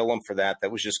can't kill him for that.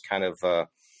 That was just kind of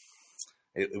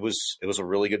it was a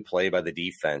really good play by the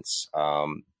defense.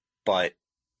 But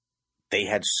they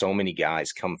had so many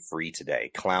guys come free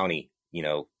today. Clowney, you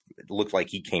know, it looked like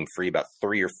he came free about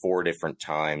 3 or 4 different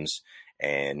times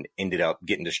and ended up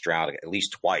getting to Stroud at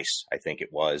least twice, I think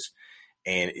it was.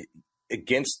 And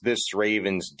against this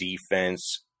Ravens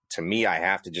defense, to me, I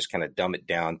have to just kind of dumb it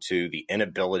down to the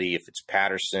inability, if it's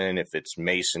Patterson, if it's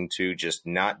Mason, to just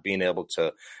not being able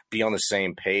to be on the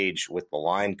same page with the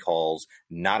line calls,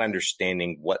 not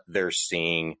understanding what they're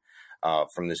seeing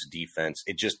from this defense.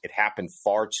 It happened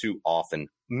far too often,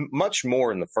 much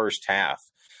more in the first half.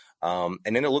 And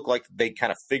then it looked like they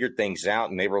kind of figured things out,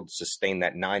 and they were able to sustain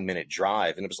that 9-minute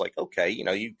drive. And it was like, okay, you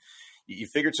know, you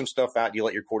figured some stuff out, you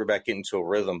let your quarterback get into a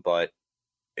rhythm, but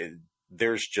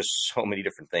there's just so many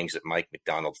different things that Mike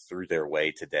McDonald threw their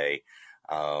way today.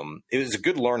 It was a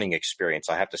good learning experience.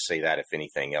 I have to say that, if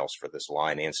anything else, for this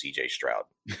line and CJ Stroud.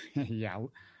 Yeah.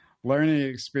 Learning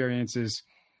experiences.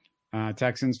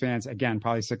 Texans fans, again,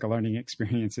 probably sick of learning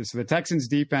experiences. So the Texans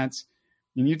defense,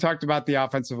 and you talked about the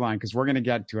offensive line because we're going to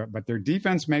get to it, but their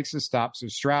defense makes a stop. So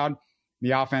Stroud,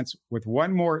 the offense, with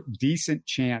one more decent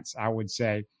chance, I would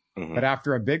say. Mm-hmm. But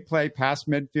after a big play past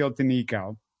midfield to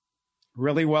Nico,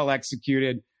 really well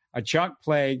executed, a chunk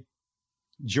play,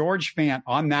 George Fant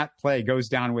on that play goes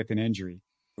down with an injury.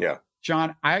 Yeah.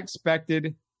 Sean, I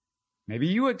expected, maybe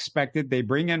you expected, they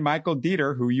bring in Michael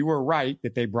Dieter, who you were right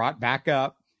that they brought back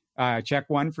up. Check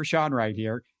one for Sean right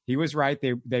here. He was right.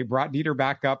 They brought Dieter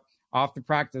back up off the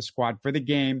practice squad for the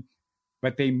game,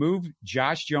 but they moved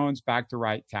Josh Jones back to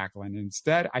right tackle. And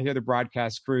instead, I hear the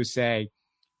broadcast crew say,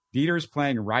 Dieter's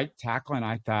playing right tackle. And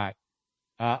I thought,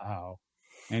 uh-oh.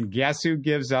 And guess who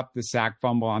gives up the sack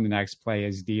fumble on the next play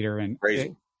is Dieter. And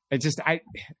crazy.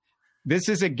 This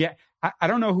is I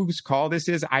don't know whose call this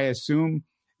is. I assume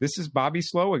this is Bobby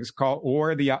Slowick's call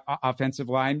or the offensive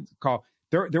line call.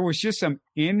 There was just some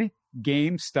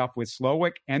in-game stuff with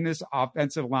Slowick and this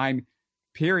offensive line,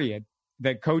 period,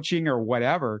 that coaching or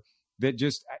whatever, that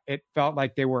just, it felt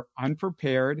like they were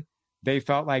unprepared. They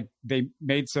felt like they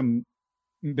made some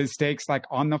mistakes like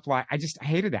on the fly. I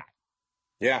hated that.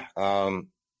 Yeah.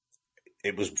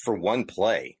 It was for one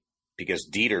play because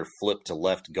Dieter flipped to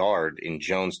left guard and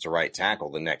Jones to right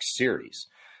tackle the next series.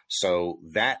 So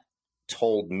that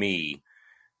told me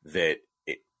that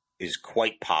it is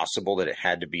quite possible that it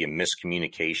had to be a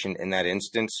miscommunication in that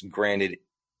instance. Granted,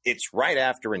 it's right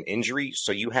after an injury,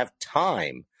 so you have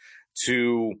time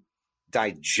to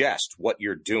digest what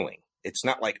you're doing. It's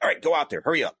not like, all right, go out there,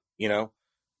 hurry up, No,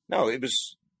 it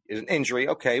was an injury.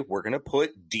 Okay, we're going to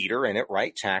put Dieter in at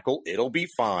right tackle. It'll be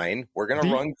fine. We're going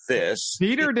to run this.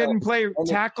 Dieter didn't play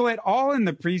tackle at all in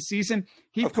the preseason.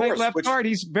 He played left guard.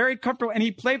 He's very comfortable, and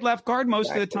he played left guard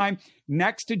most of the time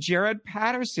next to Jared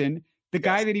Patterson, the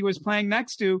guy that he was playing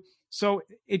next to. So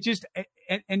it just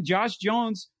 – and Josh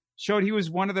Jones showed he was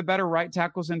one of the better right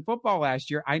tackles in football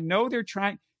last year. I know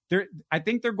I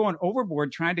think they're going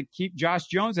overboard trying to keep Josh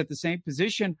Jones at the same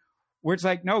position where it's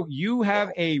like, no, you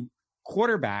have a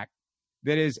quarterback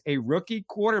that is a rookie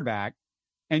quarterback,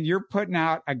 and you're putting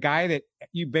out a guy that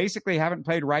you basically haven't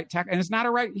played right tackle. And he's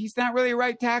not really a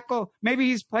right tackle. Maybe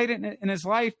he's played it in his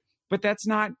life, but that's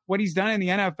not what he's done in the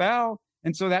NFL.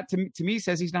 And so that to me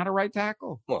says he's not a right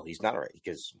tackle. Well, he's not right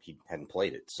because he hadn't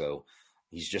played it. So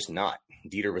he's just not.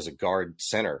 Dieter was a guard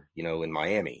center, in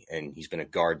Miami, and he's been a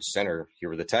guard center here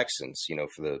with the Texans,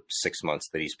 for the 6 months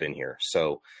that he's been here.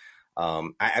 So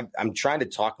I'm trying to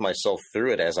talk myself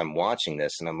through it as I'm watching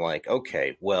this, and I'm like,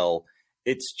 okay, well,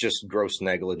 it's just gross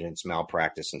negligence,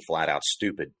 malpractice, and flat out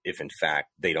stupid if, in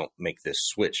fact, they don't make this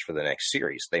switch for the next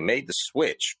series. They made the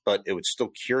switch, but it was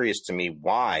still curious to me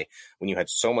why, when you had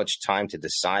so much time to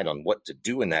decide on what to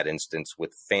do in that instance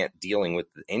with Fant dealing with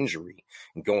the injury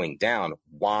and going down,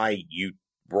 why you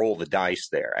roll the dice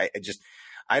there.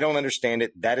 I don't understand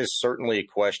it. That is certainly a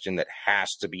question that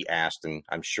has to be asked, and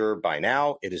I'm sure by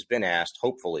now it has been asked,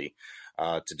 hopefully,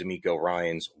 to D'Amico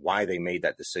Ryans, why they made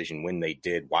that decision when they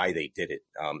did, why they did it.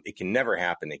 It can never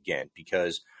happen again,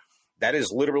 because that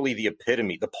is literally the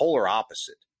epitome, the polar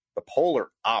opposite,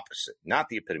 not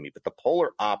the epitome, but the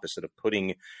polar opposite of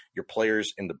putting your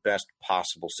players in the best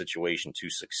possible situation to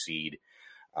succeed.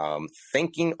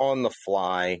 Thinking on the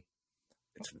fly,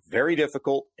 it's very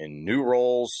difficult in new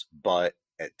roles, but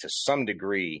to some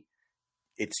degree,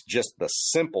 it's just the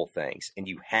simple things, and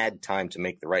you had time to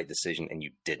make the right decision and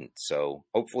you didn't. So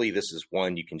hopefully this is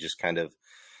one you can just kind of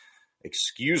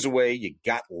excuse away. You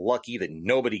got lucky that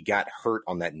nobody got hurt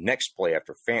on that next play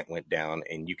after Fant went down,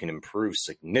 and you can improve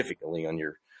significantly on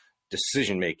your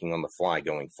decision-making on the fly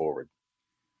going forward.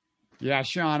 Yeah,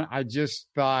 Sean, I just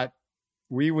thought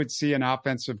we would see an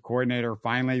offensive coordinator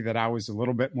finally that I was a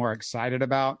little bit more excited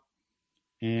about.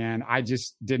 And I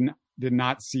just did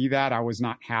not see that. I was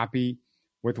not happy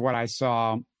with what I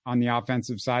saw on the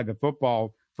offensive side of the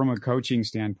football from a coaching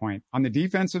standpoint. On the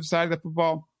defensive side of the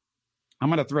football, I'm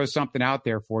going to throw something out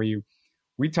there for you.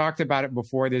 We talked about it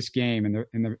before this game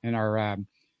in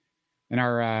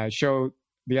our show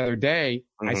the other day.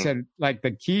 Mm-hmm. I said, like,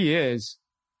 the key is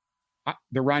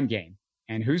the run game,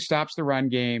 and who stops the run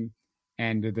game,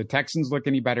 and do the Texans look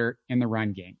any better in the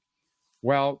run game?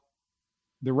 Well,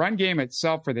 the run game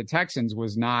itself for the Texans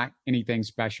was not anything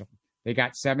special. They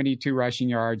got 72 rushing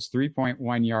yards,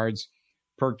 3.1 yards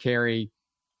per carry.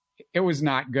 It was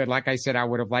not good. Like I said, I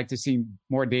would have liked to see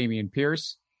more Dameon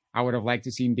Pierce. I would have liked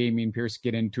to see Dameon Pierce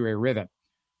get into a rhythm.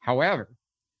 However,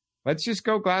 let's just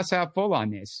go glass half full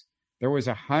on this. There was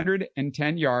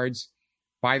 110 yards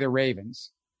by the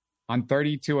Ravens on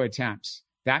 32 attempts.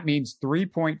 That means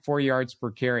 3.4 yards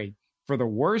per carry. For the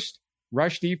worst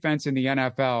rush defense in the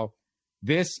NFL,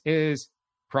 this is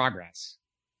progress.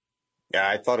 Yeah,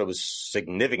 I thought it was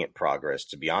significant progress,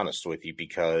 to be honest with you,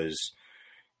 because,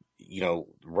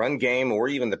 run game or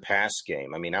even the pass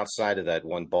game, I mean, outside of that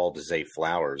one ball to Zay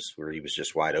Flowers where he was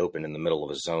just wide open in the middle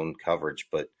of a zone coverage,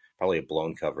 but probably a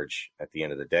blown coverage at the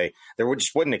end of the day, there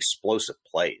just wasn't explosive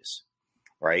plays,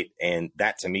 right? And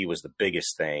that to me was the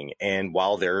biggest thing. And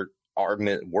while there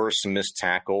worse missed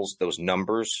tackles, those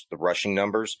numbers, the rushing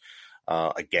numbers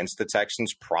against the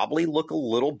Texans probably look a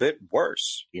little bit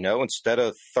worse. Instead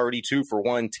of 32 for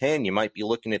 110, you might be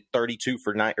looking at 32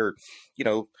 for 9 or,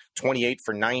 28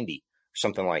 for 90,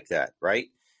 something like that, right?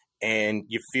 And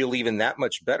you feel even that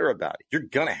much better about it. You're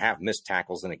going to have missed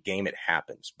tackles in a game. It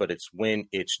happens, but it's when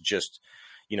it's just,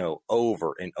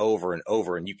 over and over and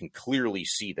over. And you can clearly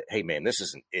see that, hey, man, this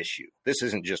is an issue. This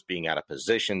isn't just being out of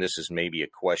position. This is maybe a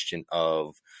question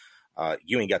of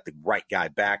you ain't got the right guy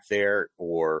back there,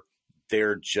 or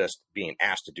they're just being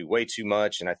asked to do way too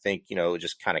much. And I think, it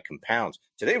just kind of compounds.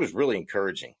 Today was really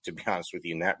encouraging, to be honest with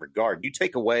you, in that regard. You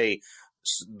take away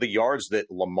the yards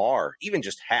that Lamar, even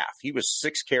just half, he was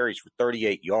 6 carries for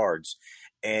 38 yards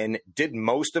and did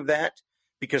most of that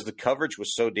because the coverage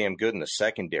was so damn good in the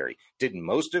secondary. Did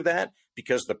most of that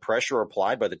because the pressure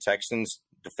applied by the Texans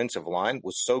defensive line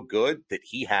was so good that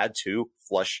he had to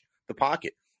flush the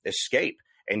pocket, escape,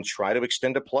 and try to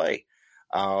extend a play.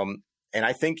 And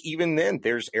I think even then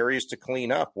there's areas to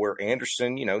clean up where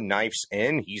Anderson, knifes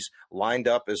in. He's lined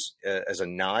up as a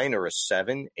 9 or a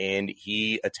 7, and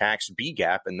he attacks B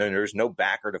gap, and then there's no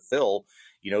backer to fill,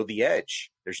 the edge.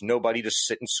 There's nobody to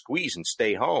sit and squeeze and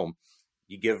stay home.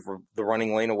 You give the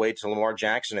running lane away to Lamar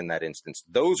Jackson in that instance.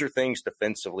 Those are things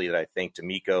defensively that I think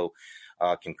D'Amico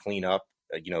can clean up,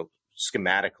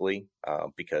 schematically,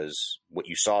 because what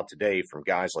you saw today from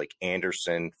guys like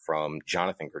Anderson, from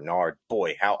Jonathan Grenard,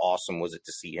 boy, how awesome was it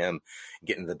to see him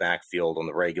get into the backfield on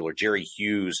the regular. Jerry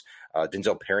Hughes,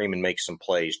 Denzel Perryman makes some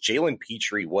plays. Jalen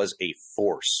Petrie was a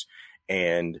force,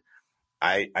 and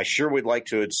I sure would like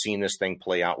to have seen this thing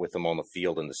play out with him on the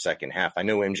field in the second half. I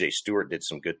know MJ Stewart did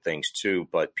some good things too,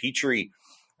 but Petrie,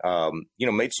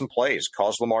 made some plays,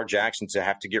 caused Lamar Jackson to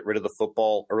have to get rid of the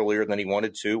football earlier than he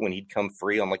wanted to when he'd come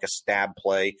free on like a stab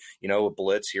play, a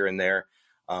blitz here and there.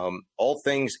 All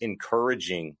things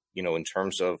encouraging, in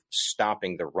terms of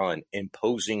stopping the run,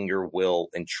 imposing your will,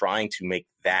 and trying to make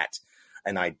that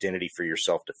an identity for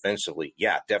yourself defensively.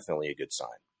 Yeah, definitely a good sign.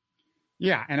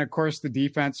 Yeah, and of course the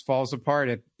defense falls apart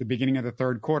at the beginning of the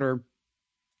third quarter.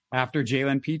 After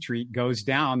Jalen Petrie goes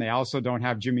down, they also don't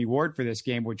have Jimmy Ward for this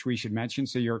game, which we should mention.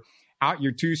 So you're out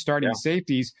your 2 starting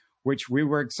safeties, which we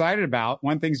were excited about.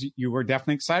 One thing you were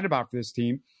definitely excited about for this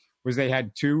team was they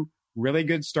had 2 really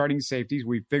good starting safeties.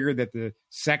 We figured that the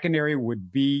secondary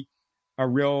would be a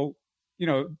real,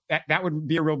 that would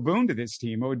be a real boon to this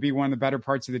team. It would be one of the better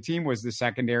parts of the team was the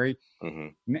secondary.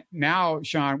 Mm-hmm. Now,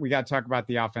 Sean, we got to talk about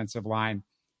the offensive line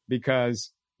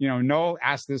because Noel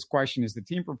asked this question: is the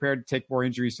team prepared to take more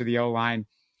injuries to the O-line?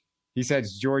 He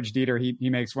says George Dieter, he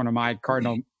makes one of my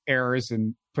cardinal errors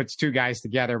and puts 2 guys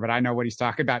together, but I know what he's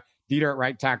talking about. Dieter at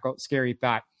right tackle, scary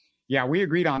thought. Yeah, we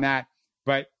agreed on that.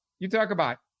 But you talk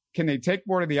about, can they take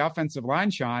more to the offensive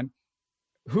line, Sean?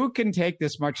 Who can take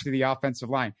this much to the offensive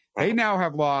line? They now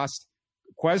have lost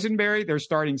Quesenberry, their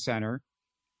starting center.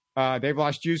 They've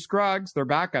lost Juice Scruggs, their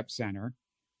backup center.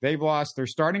 They've lost their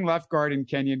starting left guard in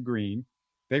Kenyon Green.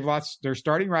 They've lost their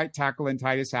starting right tackle in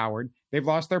Titus Howard. They've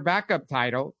lost their backup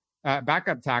tackle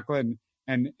in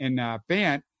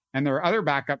Fant, and their other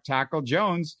backup tackle,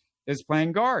 Jones, is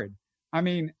playing guard. I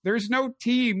mean, there's no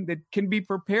team that can be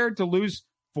prepared to lose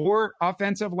 4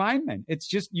 offensive linemen. It's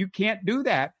just, you can't do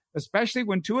that, especially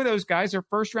when 2 of those guys are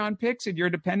first-round picks and you're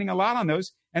depending a lot on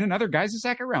those, and another guy's a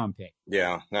second-round pick.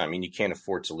 Yeah, no, I mean, you can't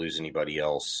afford to lose anybody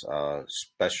else,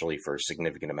 especially for a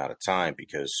significant amount of time,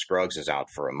 because Scruggs is out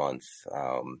for a month.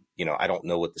 I don't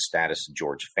know what the status of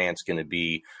George Fant's going to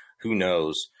be. Who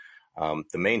knows? The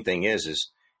main thing is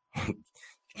you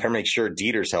better make sure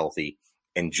Dieter's healthy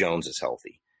and Jones is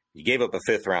healthy. You gave up a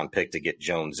 5th-round pick to get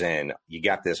Jones in. You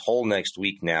got this whole next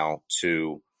week now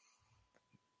to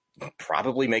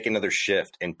probably make another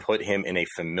shift and put him in a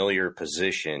familiar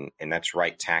position, and that's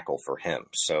right tackle for him.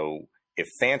 So if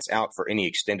Fant's out for any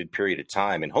extended period of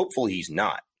time, and hopefully he's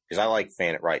not, because I like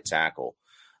Fant at right tackle,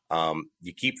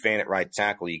 you keep Fant at right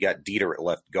tackle, you got Dieter at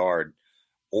left guard,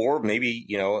 or maybe,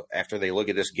 after they look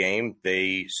at this game,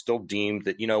 they still deem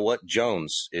that,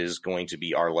 Jones is going to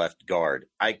be our left guard.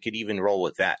 I could even roll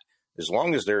with that, as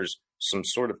long as there's some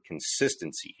sort of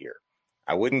consistency here.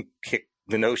 I wouldn't kick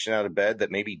the notion out of bed that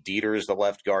maybe Dieter is the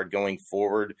left guard going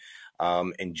forward,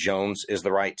 and Jones is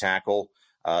the right tackle.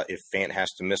 If Fant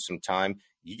has to miss some time,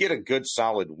 you get a good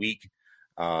solid week,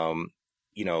 and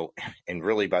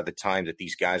really by the time that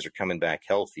these guys are coming back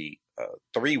healthy,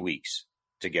 3 weeks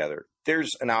together,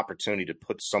 there's an opportunity to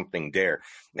put something there.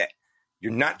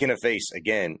 You're not going to face,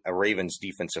 again, a Ravens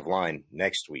defensive line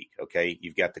next week, okay?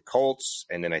 You've got the Colts,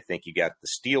 and then I think you got the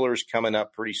Steelers coming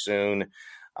up pretty soon.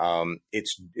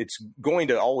 It's going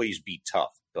to always be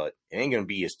tough, but it ain't going to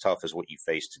be as tough as what you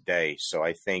face today. So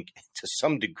I think to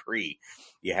some degree,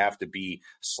 you have to be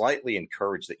slightly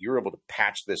encouraged that you're able to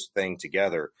patch this thing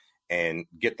together and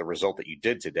get the result that you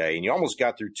did today. And you almost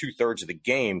got through 2/3 of the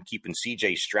game, keeping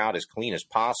C.J. Stroud as clean as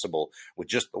possible with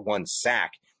just the one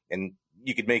sack. And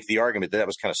you could make the argument that that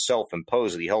was kind of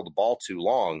self-imposed, that he held the ball too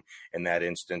long in that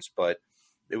instance. But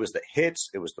it was the hits,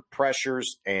 it was the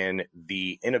pressures, and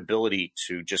the inability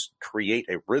to just create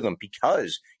a rhythm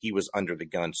because he was under the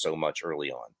gun so much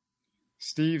early on.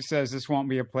 Steve says this won't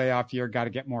be a playoff year. Got to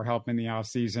get more help in the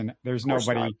offseason. There's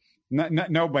nobody,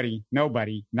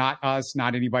 nobody, not us,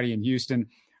 not anybody in Houston.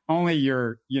 Only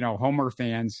your, Homer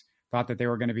fans thought that they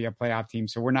were going to be a playoff team.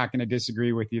 So we're not going to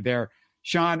disagree with you there.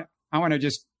 Sean, I want to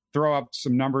just throw up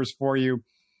some numbers for you.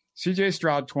 CJ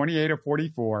Stroud, 28 of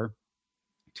 44,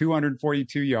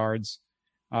 242 yards,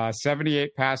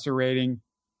 78 passer rating.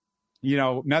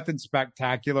 Nothing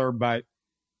spectacular, but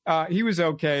he was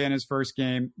okay in his first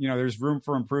game. There's room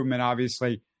for improvement,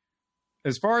 obviously.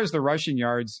 As far as the rushing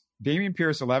yards, Dameon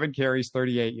Pierce, 11 carries,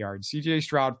 38 yards. CJ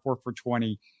Stroud, 4 for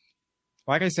 20.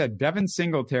 Like I said, Devin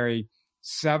Singletary,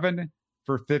 7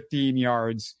 for 15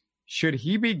 yards. Should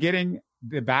he be getting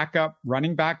the backup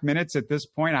running back minutes at this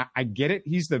point? I get it.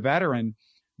 He's the veteran.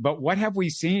 But what have we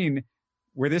seen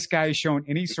where this guy has shown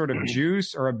any sort of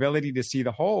juice or ability to see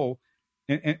the hole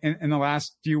in the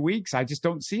last few weeks? I just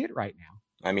don't see it right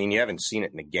now. I mean, you haven't seen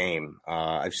it in a game.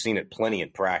 I've seen it plenty in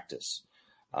practice.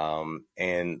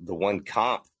 And the one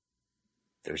comp,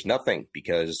 there's nothing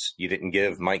because you didn't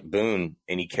give Mike Boone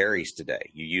any carries today.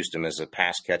 You used him as a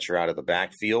pass catcher out of the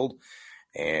backfield,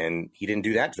 and he didn't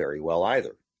do that very well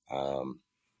either.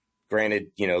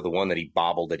 Granted, the one that he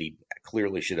bobbled that he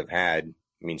clearly should have had,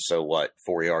 I mean, so what?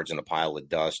 4 yards in a pile of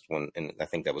dust and I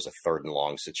think that was a 3rd and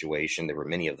long situation. There were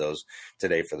many of those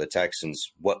today for the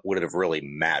Texans. What would it have really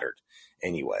mattered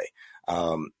anyway?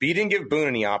 But you didn't give Boone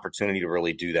any opportunity to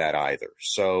really do that either.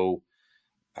 So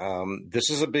this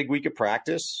is a big week of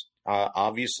practice.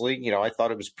 Obviously, I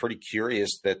thought it was pretty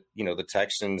curious that, the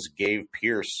Texans gave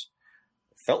Pierce,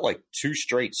 felt like 2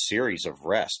 straight series of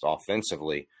rest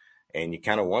offensively. And you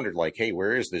kind of wondered, like, hey,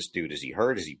 where is this dude? Is he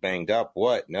hurt? Is he banged up?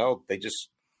 What? No, they just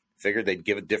figured they'd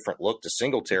give a different look to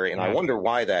Singletary. And I wonder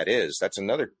why that is. That's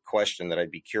another question that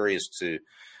I'd be curious to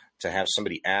have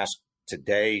somebody ask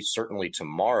today, certainly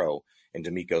tomorrow in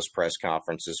D'Amico's press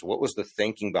conferences. What was the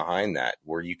thinking behind that?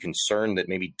 Were you concerned that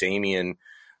maybe Dameon,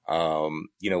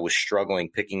 was struggling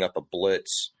picking up a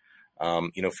blitz,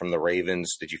 from the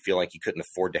Ravens? Did you feel like you couldn't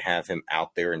afford to have him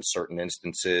out there in certain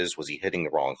instances? Was he hitting the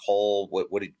wrong hole?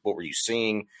 What were you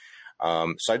seeing?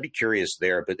 So I'd be curious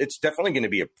there, but it's definitely going to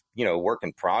be a, work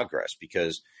in progress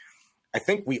because I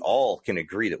think we all can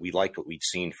agree that we liked what we'd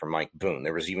seen from Mike Boone.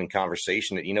 There was even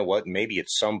conversation that, maybe at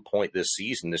some point this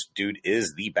season, this dude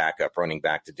is the backup running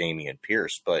back to Dameon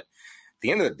Pierce. But at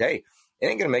the end of the day, it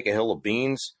ain't going to make a hill of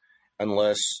beans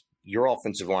unless your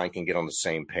offensive line can get on the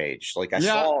same page. Like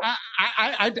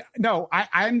I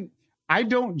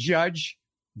don't judge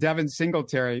Devin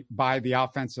Singletary by the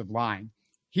offensive line.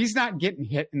 He's not getting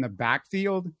hit in the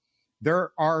backfield.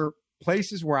 There are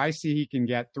places where I see he can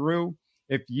get through.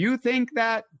 If you think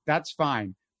that, that's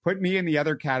fine. Put me in the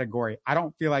other category. I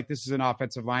don't feel like this is an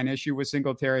offensive line issue with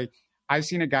Singletary. I've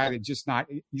seen a guy that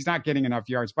he's not getting enough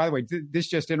yards. By the way, this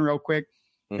just in real quick.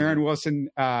 Mm-hmm. Aaron Wilson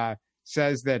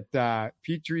says that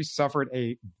Petrie suffered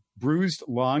a bruised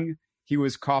lung. He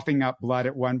was coughing up blood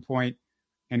at one point,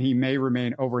 and he may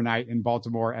remain overnight in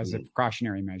Baltimore as a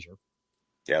precautionary measure.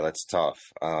 Yeah, that's tough.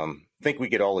 I think we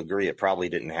could all agree it probably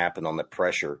didn't happen on the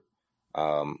pressure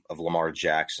of Lamar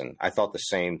Jackson. I thought the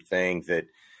same thing,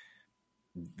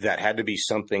 that had to be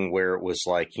something where it was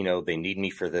like, they need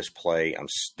me for this play. I'm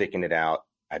sticking it out.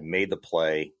 I made the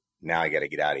play. Now I got to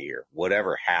get out of here.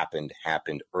 Whatever happened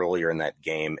earlier in that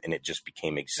game, and it just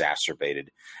became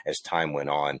exacerbated as time went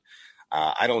on.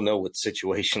 I don't know what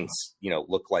situations,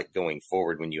 look like going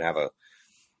forward when you have a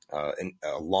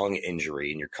lung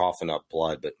injury and you're coughing up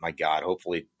blood. But my God,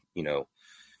 hopefully,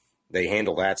 they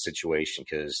handle that situation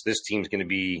because this team's going to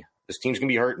be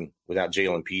hurting without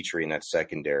Jalen Petrie in that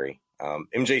secondary.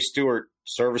 MJ Stewart,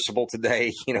 serviceable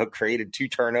today, created 2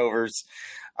 turnovers.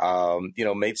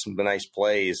 Made some nice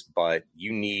plays, but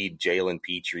you need Jalen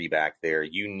Petrie back there.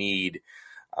 You need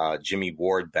Jimmy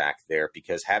Ward back there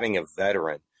because having a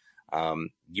veteran,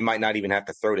 you might not even have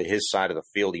to throw to his side of the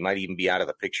field. He might even be out of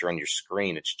the picture on your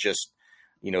screen. It's just,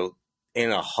 in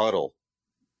a huddle,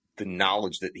 the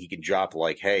knowledge that he could drop,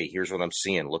 like, hey, here's what I'm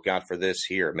seeing. Look out for this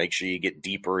here. Make sure you get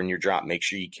deeper in your drop. Make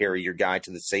sure you carry your guy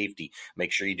to the safety.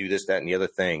 Make sure you do this, that, and the other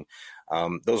thing.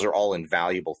 Those are all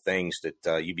invaluable things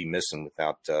that you'd be missing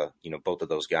without, both of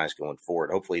those guys going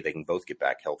forward. Hopefully they can both get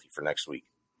back healthy for next week.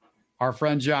 Our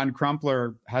friend John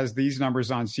Crumpler has these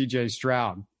numbers on C.J.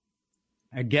 Stroud.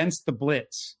 Against the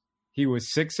blitz, he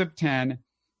was 6 of 10,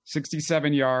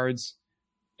 67 yards,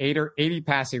 80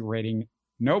 passing rating.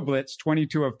 No blitz,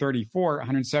 22 of 34,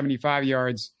 175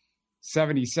 yards,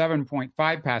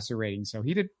 77.5 passer rating. So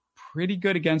he did pretty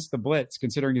good against the blitz,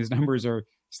 considering his numbers are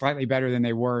slightly better than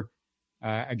they were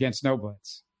against no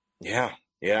blitz. Yeah.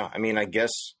 I mean, I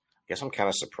guess I'm kind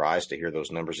of surprised to hear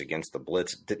those numbers against the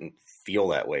blitz. It didn't feel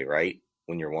that way, right,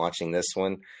 when you're watching this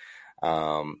one.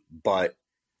 But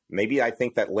maybe I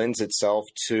think that lends itself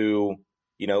to,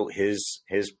 his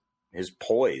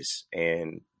poise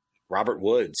and Robert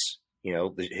Woods,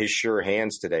 his sure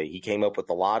hands today. He came up with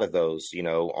a lot of those,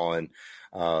 on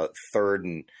third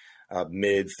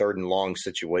and long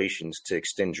situations to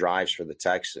extend drives for the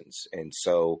Texans. And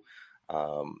so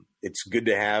it's good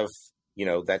to have,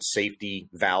 that safety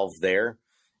valve there.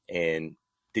 And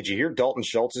did you hear Dalton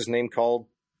Schultz's name called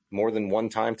more than one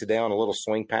time today on a little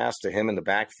swing pass to him in the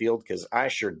backfield? Because I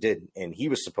sure did. And he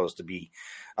was supposed to be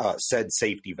said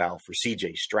safety valve for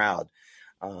C.J. Stroud.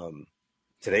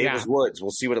 Today it was Woods. We'll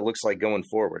see what it looks like going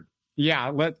forward. Yeah,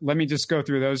 let me just go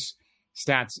through those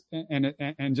stats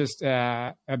and just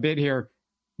a bit here.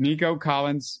 Nico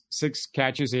Collins, 6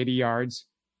 catches, 80 yards.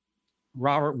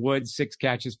 Robert Woods, 6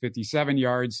 catches, 57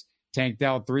 yards. Tank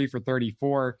Dell, 3 for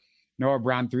 34. Noah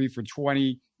Brown, 3 for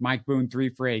 20. Mike Boone, 3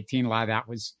 for 18. A lot of that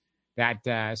was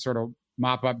that sort of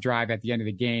mop-up drive at the end of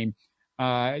the game.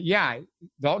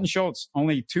 Dalton Schultz,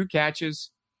 only 2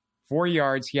 catches, 4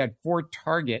 yards. He had 4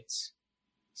 targets.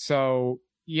 So,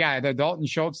 the Dalton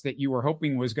Schultz that you were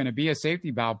hoping was going to be a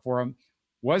safety valve for him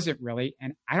wasn't really.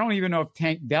 And I don't even know if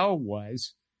Tank Dell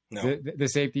was the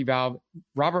safety valve.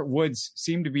 Robert Woods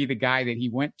seemed to be the guy that he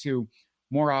went to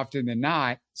more often than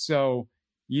not. So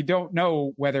you don't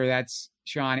know whether that's,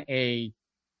 Sean, a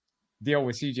deal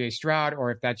with C.J. Stroud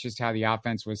or if that's just how the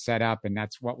offense was set up and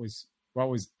that's what was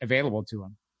available to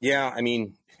him. Yeah, I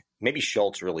mean, maybe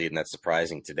Schultz really isn't that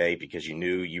surprising today because you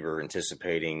knew you were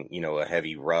anticipating, a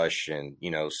heavy rush and,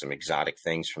 some exotic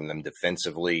things from them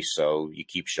defensively. So you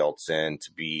keep Schultz in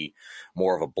to be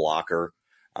more of a blocker,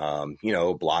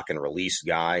 block and release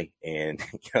guy. And,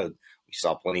 we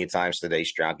saw plenty of times today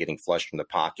Stroud getting flushed from the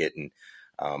pocket and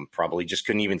probably just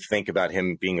couldn't even think about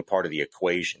him being a part of the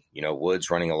equation. Woods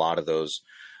running a lot of those,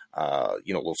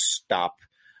 little stop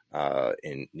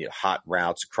and hot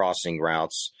routes, crossing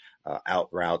routes, out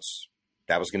routes.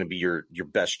 That was going to be your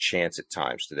best chance at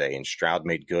times today. And Stroud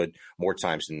made good more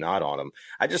times than not on him.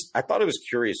 I thought it was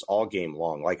curious all game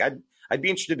long. Like I'd be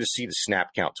interested to see the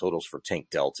snap count totals for Tank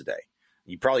Dell today.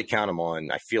 You probably count them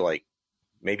on, I feel like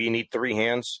maybe you need 3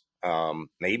 hands.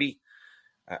 Maybe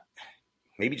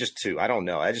just 2. I don't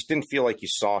know. I just didn't feel like you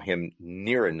saw him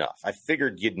near enough. I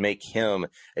figured you'd make him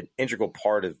an integral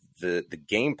part of the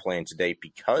game plan today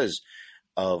because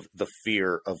of the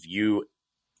fear of you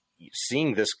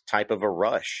seeing this type of a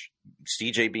rush.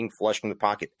 CJ being flushed from the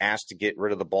pocket, asked to get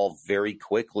rid of the ball very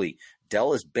quickly.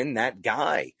 Dell has been that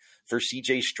guy for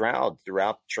CJ Stroud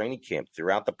throughout training camp,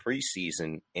 throughout the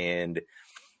preseason. And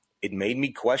it made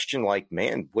me question, like,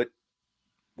 man, what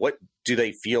do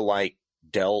they feel like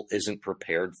Dell isn't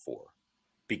prepared for?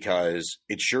 Because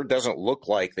it sure doesn't look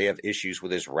like they have issues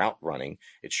with his route running.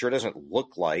 It sure doesn't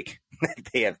look like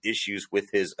they have issues with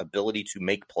his ability to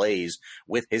make plays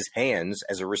with his hands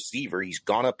as a receiver. He's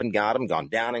gone up and got him, gone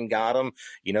down and got him.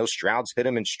 Stroud's hit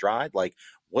him in stride. Like,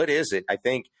 what is it? I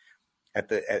think at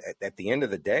the end of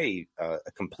the day, a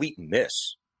complete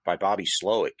miss by Bobby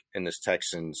Slowick in this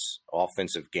Texans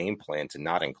offensive game plan to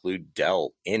not include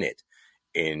Dell in it.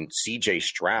 And CJ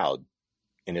Stroud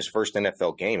in his first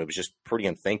NFL game, it was just pretty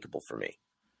unthinkable for me.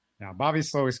 Now, Bobby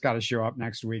Slowick's got to show up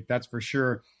next week. That's for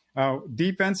sure.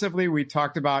 Defensively, we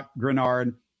talked about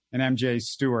Grenard and MJ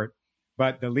Stewart,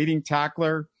 but the leading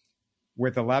tackler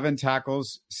with 11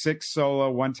 tackles, 6 solo,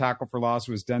 1 tackle for loss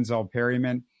was Denzel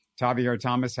Perryman. Tavier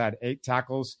Thomas had 8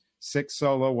 tackles, 6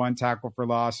 solo, 1 tackle for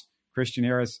loss. Christian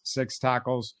Harris, 6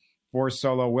 tackles, 4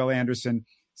 solo. Will Anderson,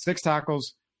 6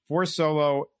 tackles, 4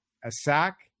 solo, a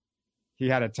sack. He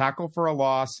had a tackle for a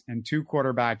loss and 2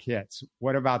 quarterback hits.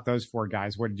 What about those 4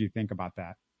 guys? What did you think about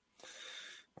that?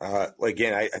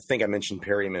 Again, I think I mentioned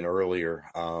Perryman earlier.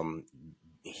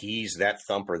 He's that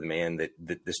thumper, the man that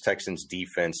this Texans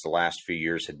defense the last few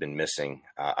years had been missing.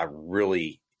 I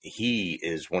really he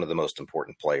is one of the most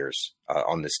important players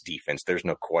on this defense. There's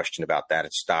no question about that.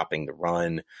 It's stopping the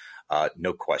run,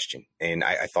 no question. And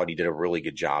I thought he did a really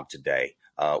good job today.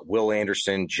 Will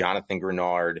Anderson, Jonathan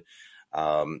Grenard,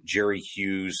 Jerry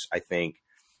Hughes, I think,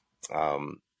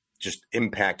 just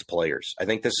impact players. I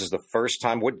think this is the first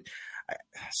time.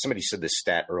 Somebody said this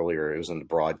stat earlier. It was in the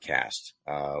broadcast.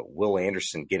 Will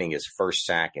Anderson getting his first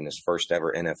sack in his first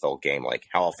ever NFL game. Like,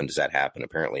 how often does that happen?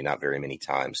 Apparently not very many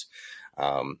times.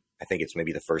 I think it's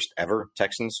maybe the first ever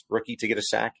Texans rookie to get a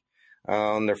sack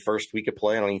on their first week of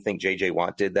play. I don't even think J.J.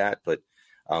 Watt did that, but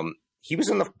he was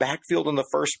in the backfield in the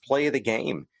first play of the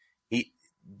game.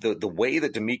 The way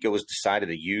that D'Amico has decided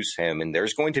to use him, and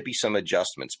there's going to be some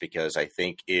adjustments, because I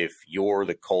think if you're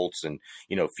the Colts and,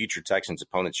 future Texans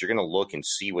opponents, you're going to look and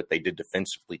see what they did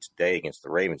defensively today against the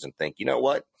Ravens and think, you know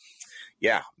what?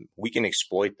 Yeah, we can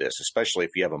exploit this, especially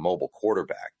if you have a mobile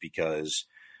quarterback, because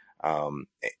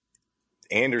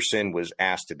Anderson was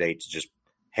asked today to just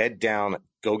head down,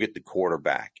 go get the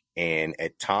quarterback. And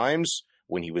at times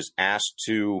when he was asked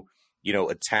to,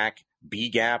 attack B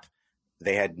gap,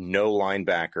 they had no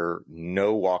linebacker,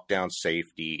 no walk down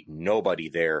safety, nobody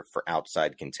there for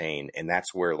outside contain. And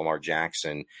that's where Lamar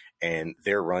Jackson and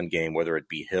their run game, whether it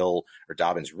be Hill or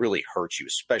Dobbins, really hurts you,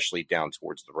 especially down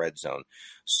towards the red zone.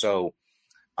 So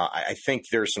I think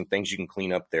there's some things you can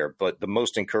clean up there. But the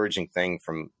most encouraging thing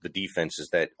from the defense is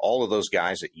that all of those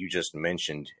guys that you just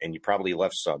mentioned, and you probably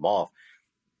left some off,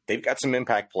 they've got some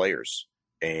impact players.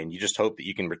 And you just hope that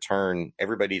you can return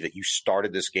everybody that you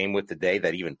started this game with today,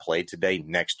 that even played today,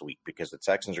 next week, because the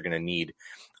Texans are going to need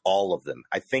all of them.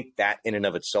 I think that in and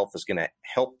of itself is going to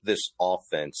help this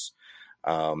offense,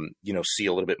 see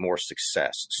a little bit more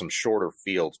success, some shorter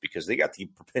fields, because they got the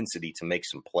propensity to make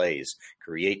some plays,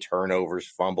 create turnovers,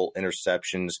 fumble,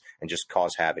 interceptions, and just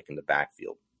cause havoc in the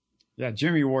backfield. Yeah,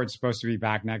 Jimmy Ward's supposed to be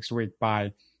back next week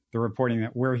by the reporting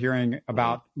that we're hearing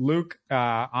about. Luke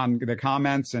on the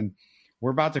comments, and we're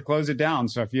about to close it down.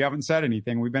 So if you haven't said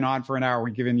anything, we've been on for an hour.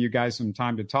 We've given you guys some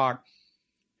time to talk.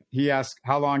 He asked,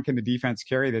 how long can the defense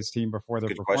carry this team before their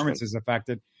performance is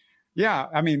affected? Yeah,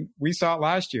 I mean, we saw it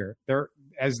last year.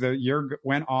 As the year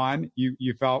went on,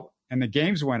 you felt, and the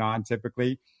games went on,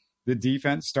 typically, the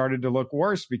defense started to look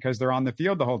worse because they're on the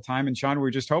field the whole time. And Sean, we were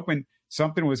just hoping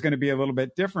something was going to be a little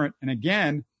bit different. And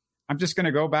again, I'm just going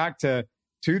to go back to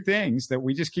two things that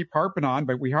we just keep harping on,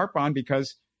 but we harp on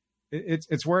because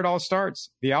it's where it all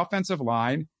starts. The offensive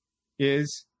line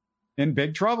is in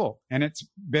big trouble, and it's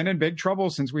been in big trouble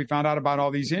since we found out about all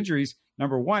these injuries.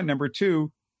 Number one. Number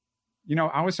two,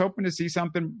 I was hoping to see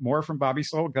something more from Bobby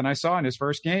Slowick than I saw in his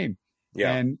first game.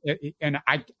 Yeah. And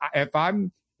if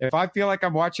I feel like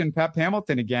I'm watching Pep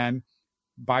Hamilton again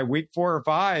by week 4 or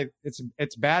 5,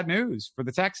 it's bad news for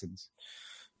the Texans.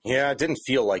 Yeah, it didn't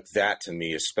feel like that to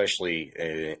me, especially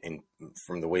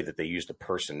from the way that they used the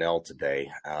personnel today.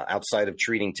 Outside of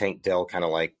treating Tank Dell kind of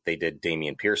like they did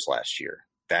Dameon Pierce last year,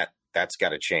 that's got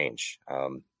to change.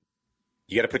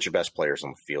 You got to put your best players on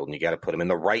the field, and you got to put them in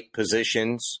the right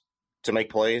positions to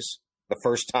make plays the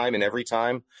first time and every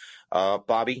time.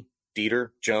 Bobby, Dieter,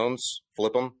 Jones,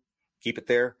 flip them, keep it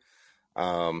there.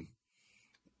 As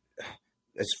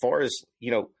far as,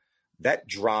 that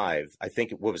drive, I think,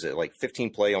 what was it, like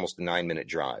 15 play, almost a 9-minute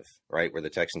drive, right, where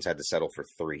the Texans had to settle for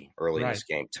 3 early in this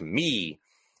game. To me,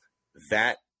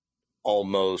 that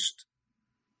almost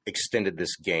extended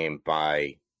this game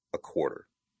by a quarter,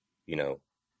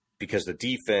 because the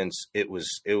defense, it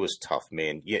was tough,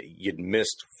 man. You'd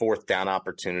missed 4th down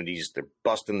opportunities. They're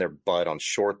busting their butt on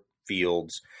short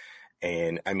fields.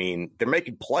 And, I mean, they're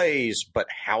making plays, but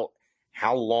how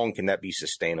long can that be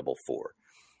sustainable for?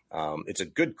 It's a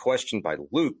good question by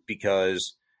Luke,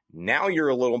 because now you're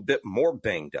a little bit more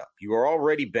banged up. You were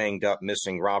already banged up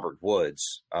missing Robert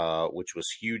Woods, which was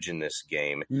huge in this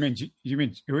game. You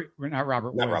mean not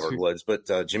Robert Woods? Not Robert Woods, but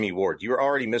Jimmy Ward. You were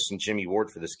already missing Jimmy Ward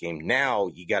for this game. Now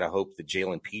you got to hope that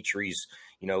Jalen Petre's,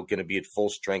 going to be at full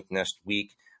strength next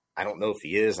week. I don't know if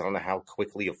he is. I don't know how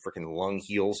quickly a freaking lung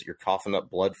heals that you're coughing up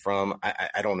blood from.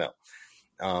 I don't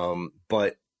know.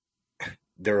 But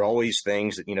there are always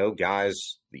things that, guys,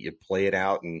 that you play it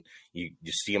out and you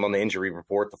see them on the injury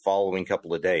report the following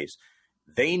couple of days.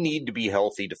 They need to be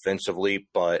healthy defensively,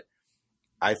 but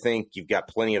I think you've got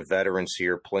plenty of veterans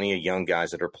here, plenty of young guys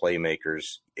that are playmakers.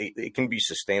 It can be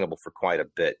sustainable for quite a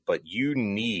bit, but you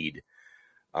need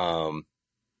Bobby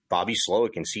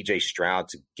Slowick and CJ Stroud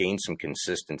to gain some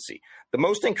consistency. The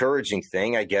most encouraging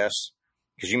thing, I guess,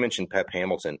 because you mentioned Pep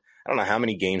Hamilton, I don't know how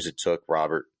many games it took,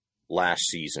 Robert, last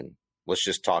season. Let's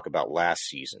just talk about last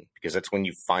season, because that's when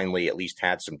you finally at least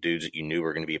had some dudes that you knew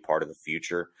were going to be a part of the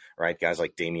future, right? Guys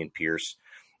like Dameon Pierce,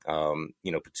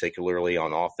 particularly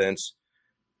on offense.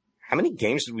 How many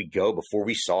games did we go before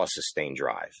we saw a sustained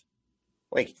drive?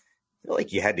 Like, I feel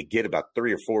like you had to get about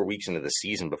 3 or 4 weeks into the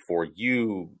season before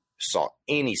you saw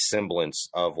any semblance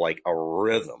of like a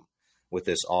rhythm with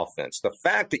this offense. The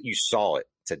fact that you saw it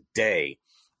today,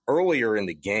 earlier in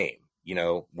the game,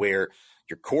 where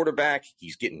your quarterback,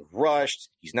 he's getting rushed,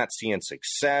 he's not seeing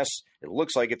success. It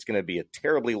looks like it's going to be a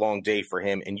terribly long day for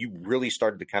him, and you really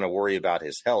started to kind of worry about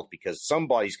his health because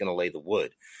somebody's going to lay the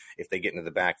wood if they get into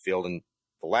the backfield. And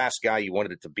the last guy you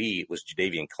wanted it to be was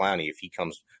Jadeveon Clowney if he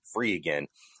comes free again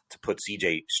to put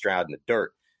C.J. Stroud in the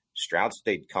dirt. Stroud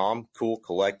stayed calm, cool,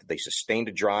 collected. They sustained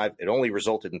a drive. It only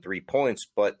resulted in 3 points,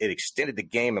 but it extended the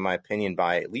game, in my opinion,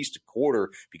 by at least a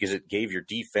quarter because it gave your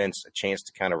defense a chance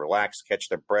to kind of relax, catch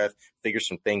their breath, figure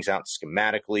some things out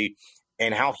schematically.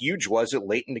 And how huge was it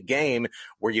late in the game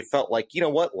where you felt like,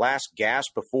 last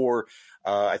gasp before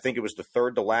I think it was the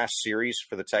third to last series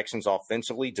for the Texans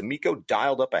offensively. D'Amico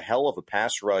dialed up a hell of a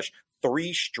pass rush,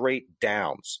 3 straight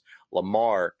downs.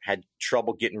 Lamar had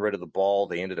trouble getting rid of the ball.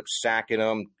 They ended up sacking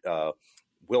him.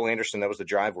 Will Anderson, that was the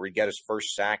drive where he got his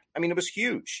first sack. I mean, it was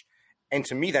huge. And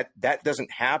to me, that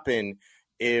doesn't happen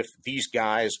if these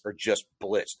guys are just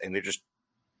blitzed and they're just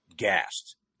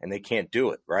gassed and they can't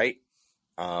do it, right?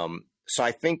 So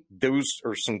I think those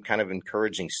are some kind of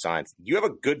encouraging signs. You have a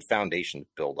good foundation to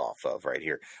build off of right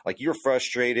here. Like, you're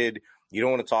frustrated. You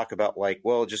don't want to talk about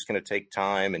just going to take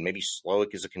time, and maybe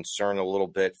Slowick is a concern a little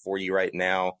bit for you right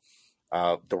now.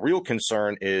 The real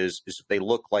concern is if they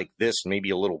look like this, maybe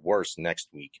a little worse next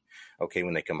week, okay,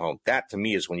 when they come home. That, to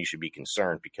me, is when you should be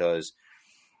concerned, because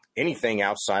anything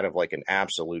outside of like an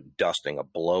absolute dusting, a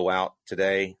blowout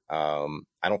today,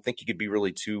 I don't think you could be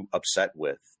really too upset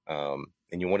with.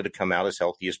 And you wanted to come out as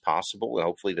healthy as possible, and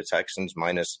hopefully the Texans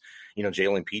minus,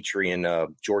 Jalen Petrie and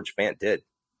George Fant did.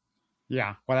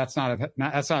 Yeah, well, that's not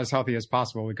as healthy as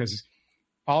possible, because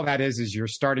all that is your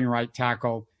starting right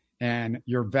tackle and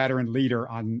your veteran leader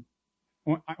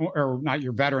or not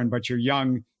your veteran, but your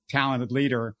young, talented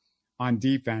leader on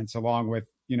defense, along with,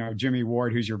 Jimmy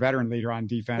Ward, who's your veteran leader on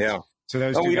defense. Yeah. So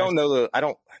those. Oh, we don't know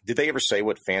did they ever say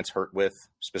what Fant's hurt with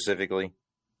specifically?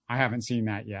 I haven't seen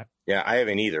that yet. Yeah, I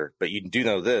haven't either. But you do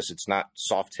know this: it's not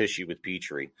soft tissue with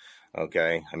Petrie.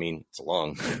 Okay, I mean, it's a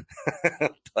lung,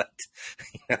 but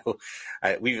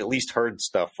we've at least heard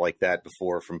stuff like that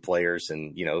before from players.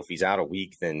 And if he's out a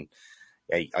week, then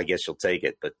I guess you'll take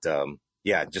it. But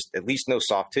just at least no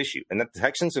soft tissue. And the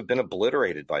Texans have been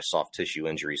obliterated by soft tissue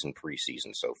injuries in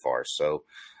preseason so far. So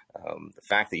the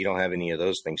fact that you don't have any of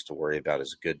those things to worry about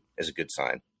is a good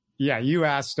sign. Yeah, you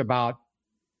asked about.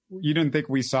 You didn't think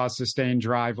we saw a sustained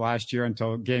drive last year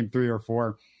until game 3 or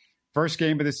 4. First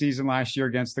game of the season last year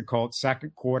against the Colts,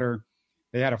 second quarter,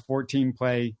 they had a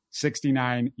 14-play,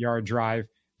 69-yard drive.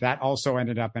 That also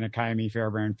ended up in a Kaimi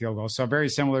Fairbairn field goal. So very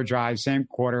similar drive, same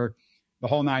quarter, the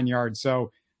whole 9 yards.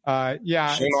 So,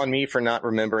 Shame on me for not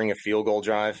remembering a field goal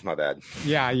drive. My bad.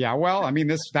 Yeah. Well, I mean,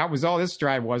 that was all this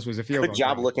drive was a field goal. Good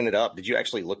job looking it up. Did you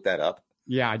actually look that up?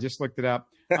 Yeah, I just looked it up.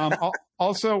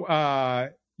 Also,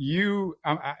 you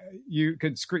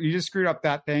just screwed up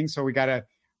that thing. So we gotta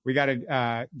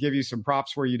give you some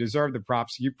props where you deserve the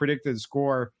props. You predicted the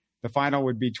score. The final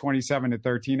would be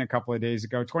 27-13 a couple of days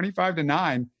ago,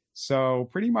 25-9. So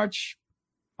pretty much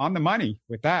on the money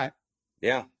with that.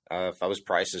 Yeah. If I was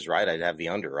prices right, I'd have the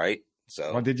under, right?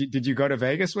 So, well, did you go to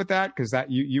Vegas with that? Cause that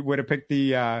you would have picked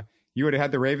you would have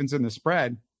had the Ravens in the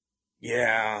spread.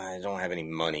 Yeah, I don't have any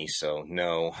money, so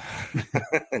no.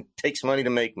 It takes money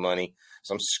to make money,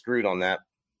 so I'm screwed on that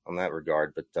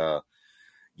regard. But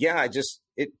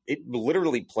it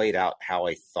literally played out how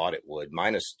I thought it would,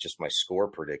 minus just my score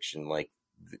prediction. Like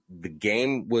the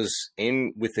game was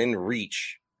within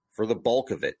reach for the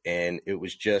bulk of it, and it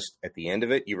was just at the end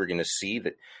of it, you were going to see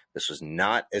that this was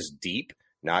not as deep,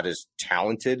 not as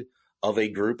talented of a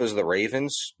group as the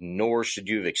Ravens, nor should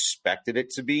you have expected it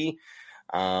to be.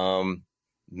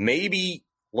 Maybe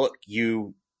look,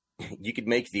 you could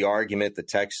make the argument the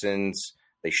Texans,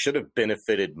 they should have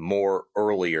benefited more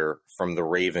earlier from the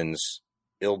Ravens'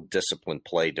 ill-disciplined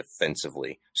play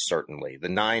defensively. Certainly, the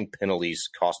 9 penalties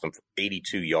cost them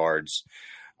 82 yards.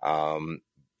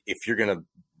 If you're going to,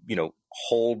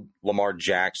 hold Lamar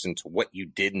Jackson to what you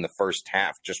did in the first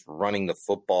half, just running the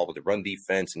football with the run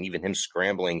defense and even him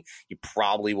scrambling, you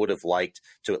probably would have liked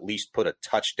to at least put a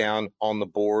touchdown on the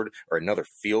board or another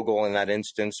field goal in that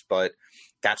instance. But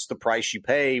that's the price you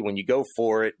pay when you go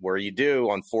for it, where you do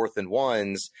on 4th and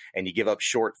 1s and you give up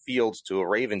short fields to a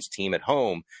Ravens team at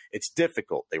home. It's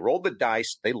difficult. They rolled the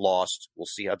dice. They lost. We'll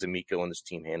see how D'Amico and this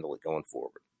team handle it going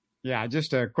forward. Yeah,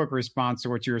 just a quick response to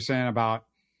what you were saying about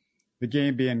the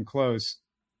game being close.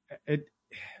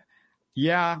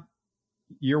 yeah,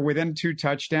 you're within 2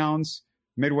 touchdowns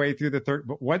midway through the third.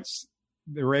 But once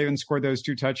the Ravens scored those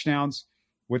 2 touchdowns,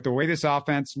 with the way this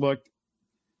offense looked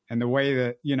and the way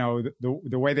that,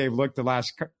 the way they've looked the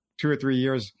last 2 or 3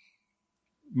 years,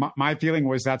 my feeling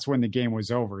was that's when the game was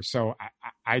over. So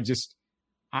I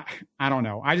don't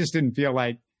know. I just didn't feel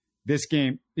like this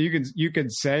game. You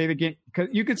could say the game.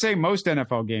 You could say most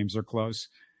NFL games are close.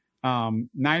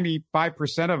 95%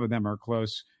 of them are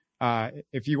close.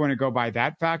 If you want to go by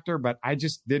that factor, but I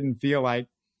just didn't feel like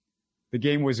the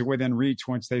game was within reach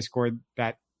once they scored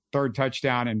that 3rd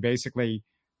touchdown and basically,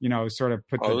 sort of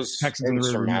put the Texans in the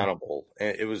rear. Insurmountable.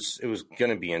 It was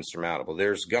going to be insurmountable.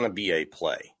 There's going to be a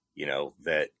play,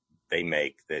 that they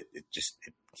make that it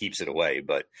keeps it away.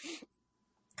 But,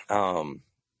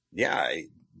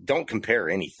 don't compare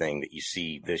anything that you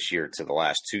see this year to the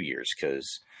last 2 years,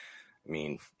 because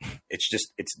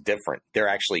it's different. They're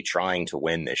actually trying to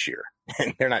win this year.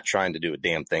 They're not trying to do a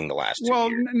damn thing the last 2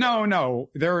 years. Well, no.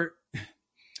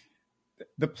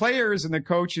 The players and the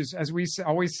coaches, as we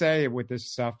always say with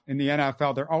this stuff in the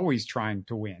NFL, they're always trying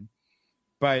to win.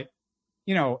 But,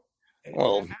 it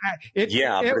was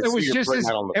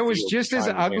just as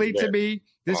ugly to me.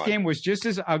 This game was just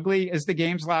as ugly as the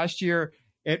games last year.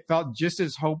 It felt just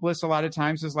as hopeless a lot of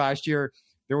times as last year.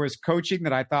 There was coaching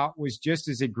that I thought was just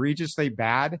as egregiously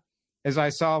bad as I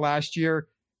saw last year.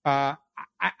 I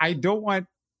don't want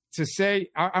to say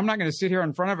 – I'm not going to sit here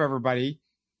in front of everybody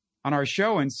on our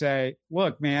show and say,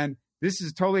 look, man, this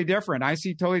is totally different. I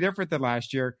see totally different than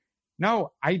last year.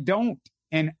 No, I don't.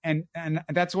 And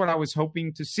that's what I was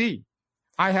hoping to see.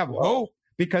 I have hope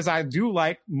because I do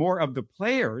like more of the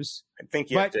players. I think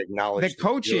you have to acknowledge the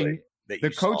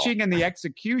coaching and the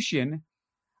execution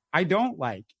I don't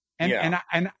like.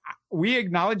 And we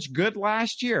acknowledged good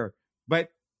last year, but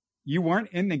you weren't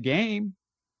in the game.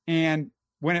 And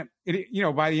when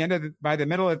by the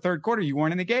middle of the third quarter, you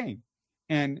weren't in the game.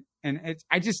 And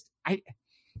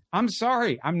I'm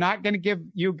sorry. I'm not going to give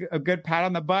you a good pat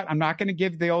on the butt. I'm not going to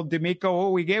give the old D'Amico,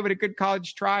 we gave it a good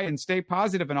college try and stay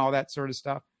positive and all that sort of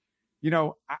stuff.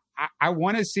 I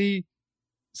want to see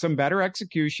some better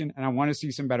execution and I want to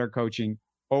see some better coaching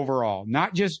overall,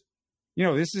 not just,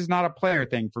 this is not a player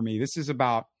thing for me. This is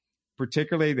about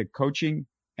particularly the coaching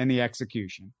and the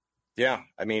execution. Yeah.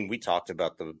 We talked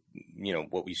about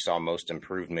what we saw most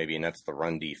improved maybe, and that's the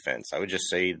run defense. I would just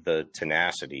say the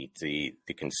tenacity, the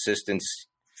consistent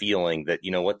feeling that,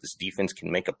 this defense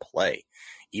can make a play.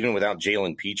 Even without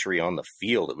Jalen Petrie on the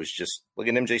field, it was just, look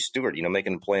at MJ Stewart,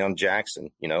 making a play on Jackson,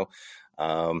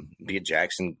 be a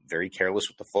Jackson very careless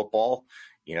with the football,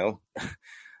 you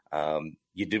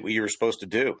did what you were supposed to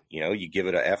do. You give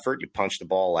it an effort, you punch the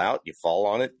ball out, you fall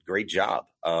on it. Great job.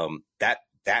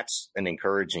 That's an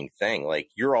encouraging thing. Like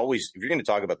if you're going to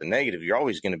talk about the negative, you're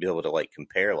always going to be able to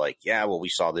compare we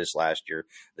saw this last year,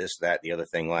 this, that, the other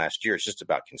thing last year. It's just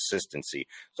about consistency.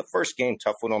 It's the first game,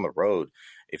 tough one on the road.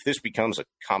 If this becomes a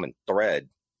common thread,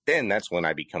 then that's when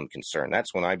I become concerned.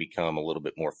 That's when I become a little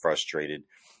bit more frustrated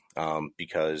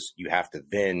because you have to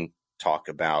then talk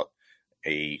about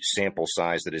a sample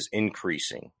size that is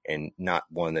increasing and not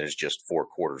one that is just 4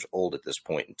 quarters old at this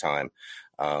point in time.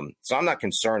 So I'm not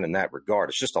concerned in that regard.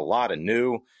 It's just a lot of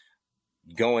new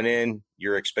going in.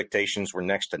 Your expectations were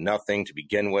next to nothing to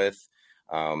begin with.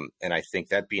 And I think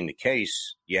that being the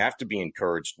case, you have to be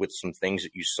encouraged with some things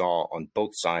that you saw on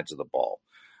both sides of the ball.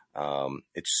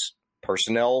 It's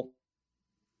personnel,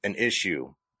 an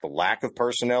issue. The lack of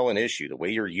personnel, an issue. The way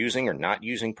you're using or not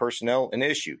using personnel, an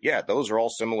issue. Yeah, those are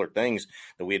all similar things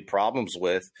that we had problems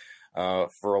with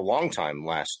for a long time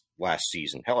last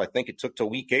season. Hell, I think it took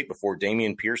till week 8 before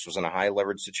Dameon Pierce was in a high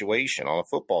leverage situation on a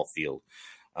football field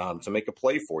to make a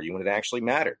play for you when it actually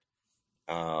mattered.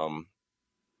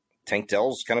 Tank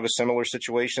Dell's kind of a similar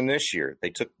situation this year. They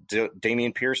took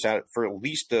Dameon Pierce out for at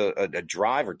least a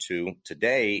drive or two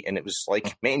today, and it was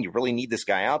like, man, you really need this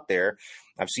guy out there.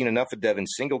 I've seen enough of Devin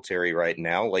Singletary right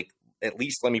now. At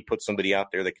least let me put somebody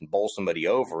out there that can bowl somebody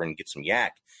over and get some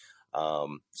yak.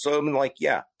 So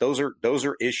those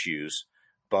are issues,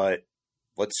 but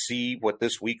let's see what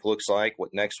this week looks like,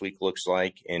 what next week looks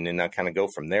like, and then I kind of go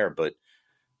from there. But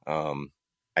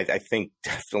I think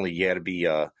definitely you got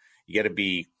to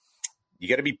be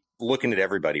looking at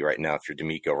everybody right now if you're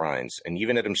D'Amico Ryans, and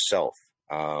even at himself.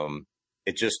 I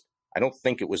don't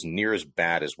think it was near as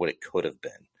bad as what it could have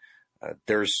been.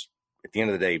 There's, at the end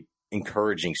of the day,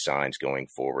 encouraging signs going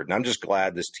forward. And I'm just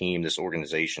glad this team, this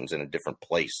organization's in a different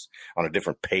place, on a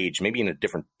different page, maybe in a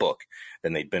different book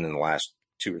than they've been in the last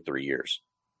 2 or 3 years.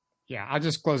 Yeah, I'll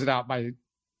just close it out by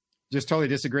just totally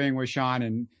disagreeing with Sean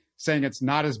and saying it's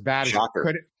not as bad as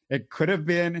it could have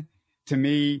been. to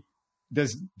me,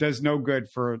 does no good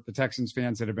for the Texans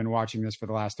fans that have been watching this for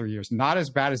the last 3 years. Not as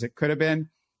bad as it could have been.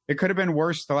 It could have been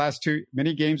worse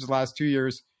many games the last 2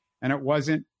 years, and it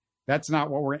wasn't. That's not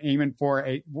what we're aiming for.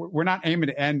 We're not aiming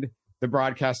to end the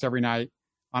broadcast every night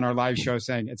on our live show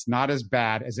saying it's not as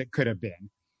bad as it could have been.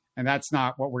 And that's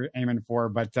not what we're aiming for.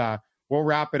 But we'll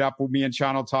wrap it up. Me and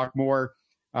Sean will talk more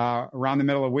around the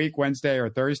middle of the week, Wednesday or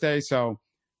Thursday. So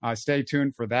stay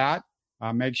tuned for that.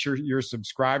 Make sure you're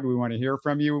subscribed. We want to hear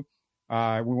from you. We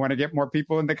want to get more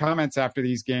people in the comments after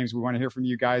these games. We want to hear from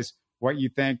you guys what you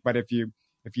think. But if you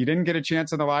didn't get a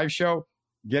chance on the live show,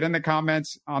 get in the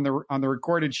comments on the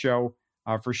recorded show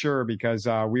for sure, because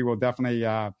we will definitely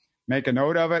make a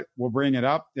note of it. We'll bring it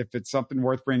up if it's something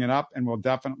worth bringing up, and we'll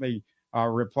definitely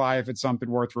reply if it's something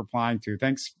worth replying to.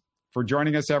 Thanks for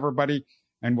joining us, everybody,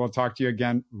 and we'll talk to you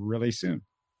again really soon.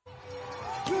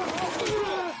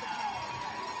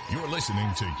 You're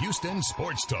listening to Houston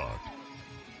Sports Talk.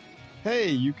 Hey,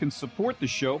 you can support the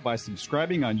show by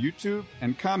subscribing on YouTube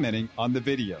and commenting on the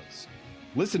videos.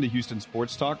 Listen to Houston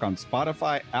Sports Talk on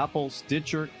Spotify, Apple,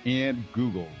 Stitcher, and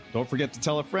Google. Don't forget to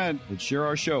tell a friend and share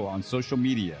our show on social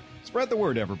media. Spread the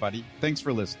word, everybody. Thanks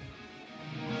for listening.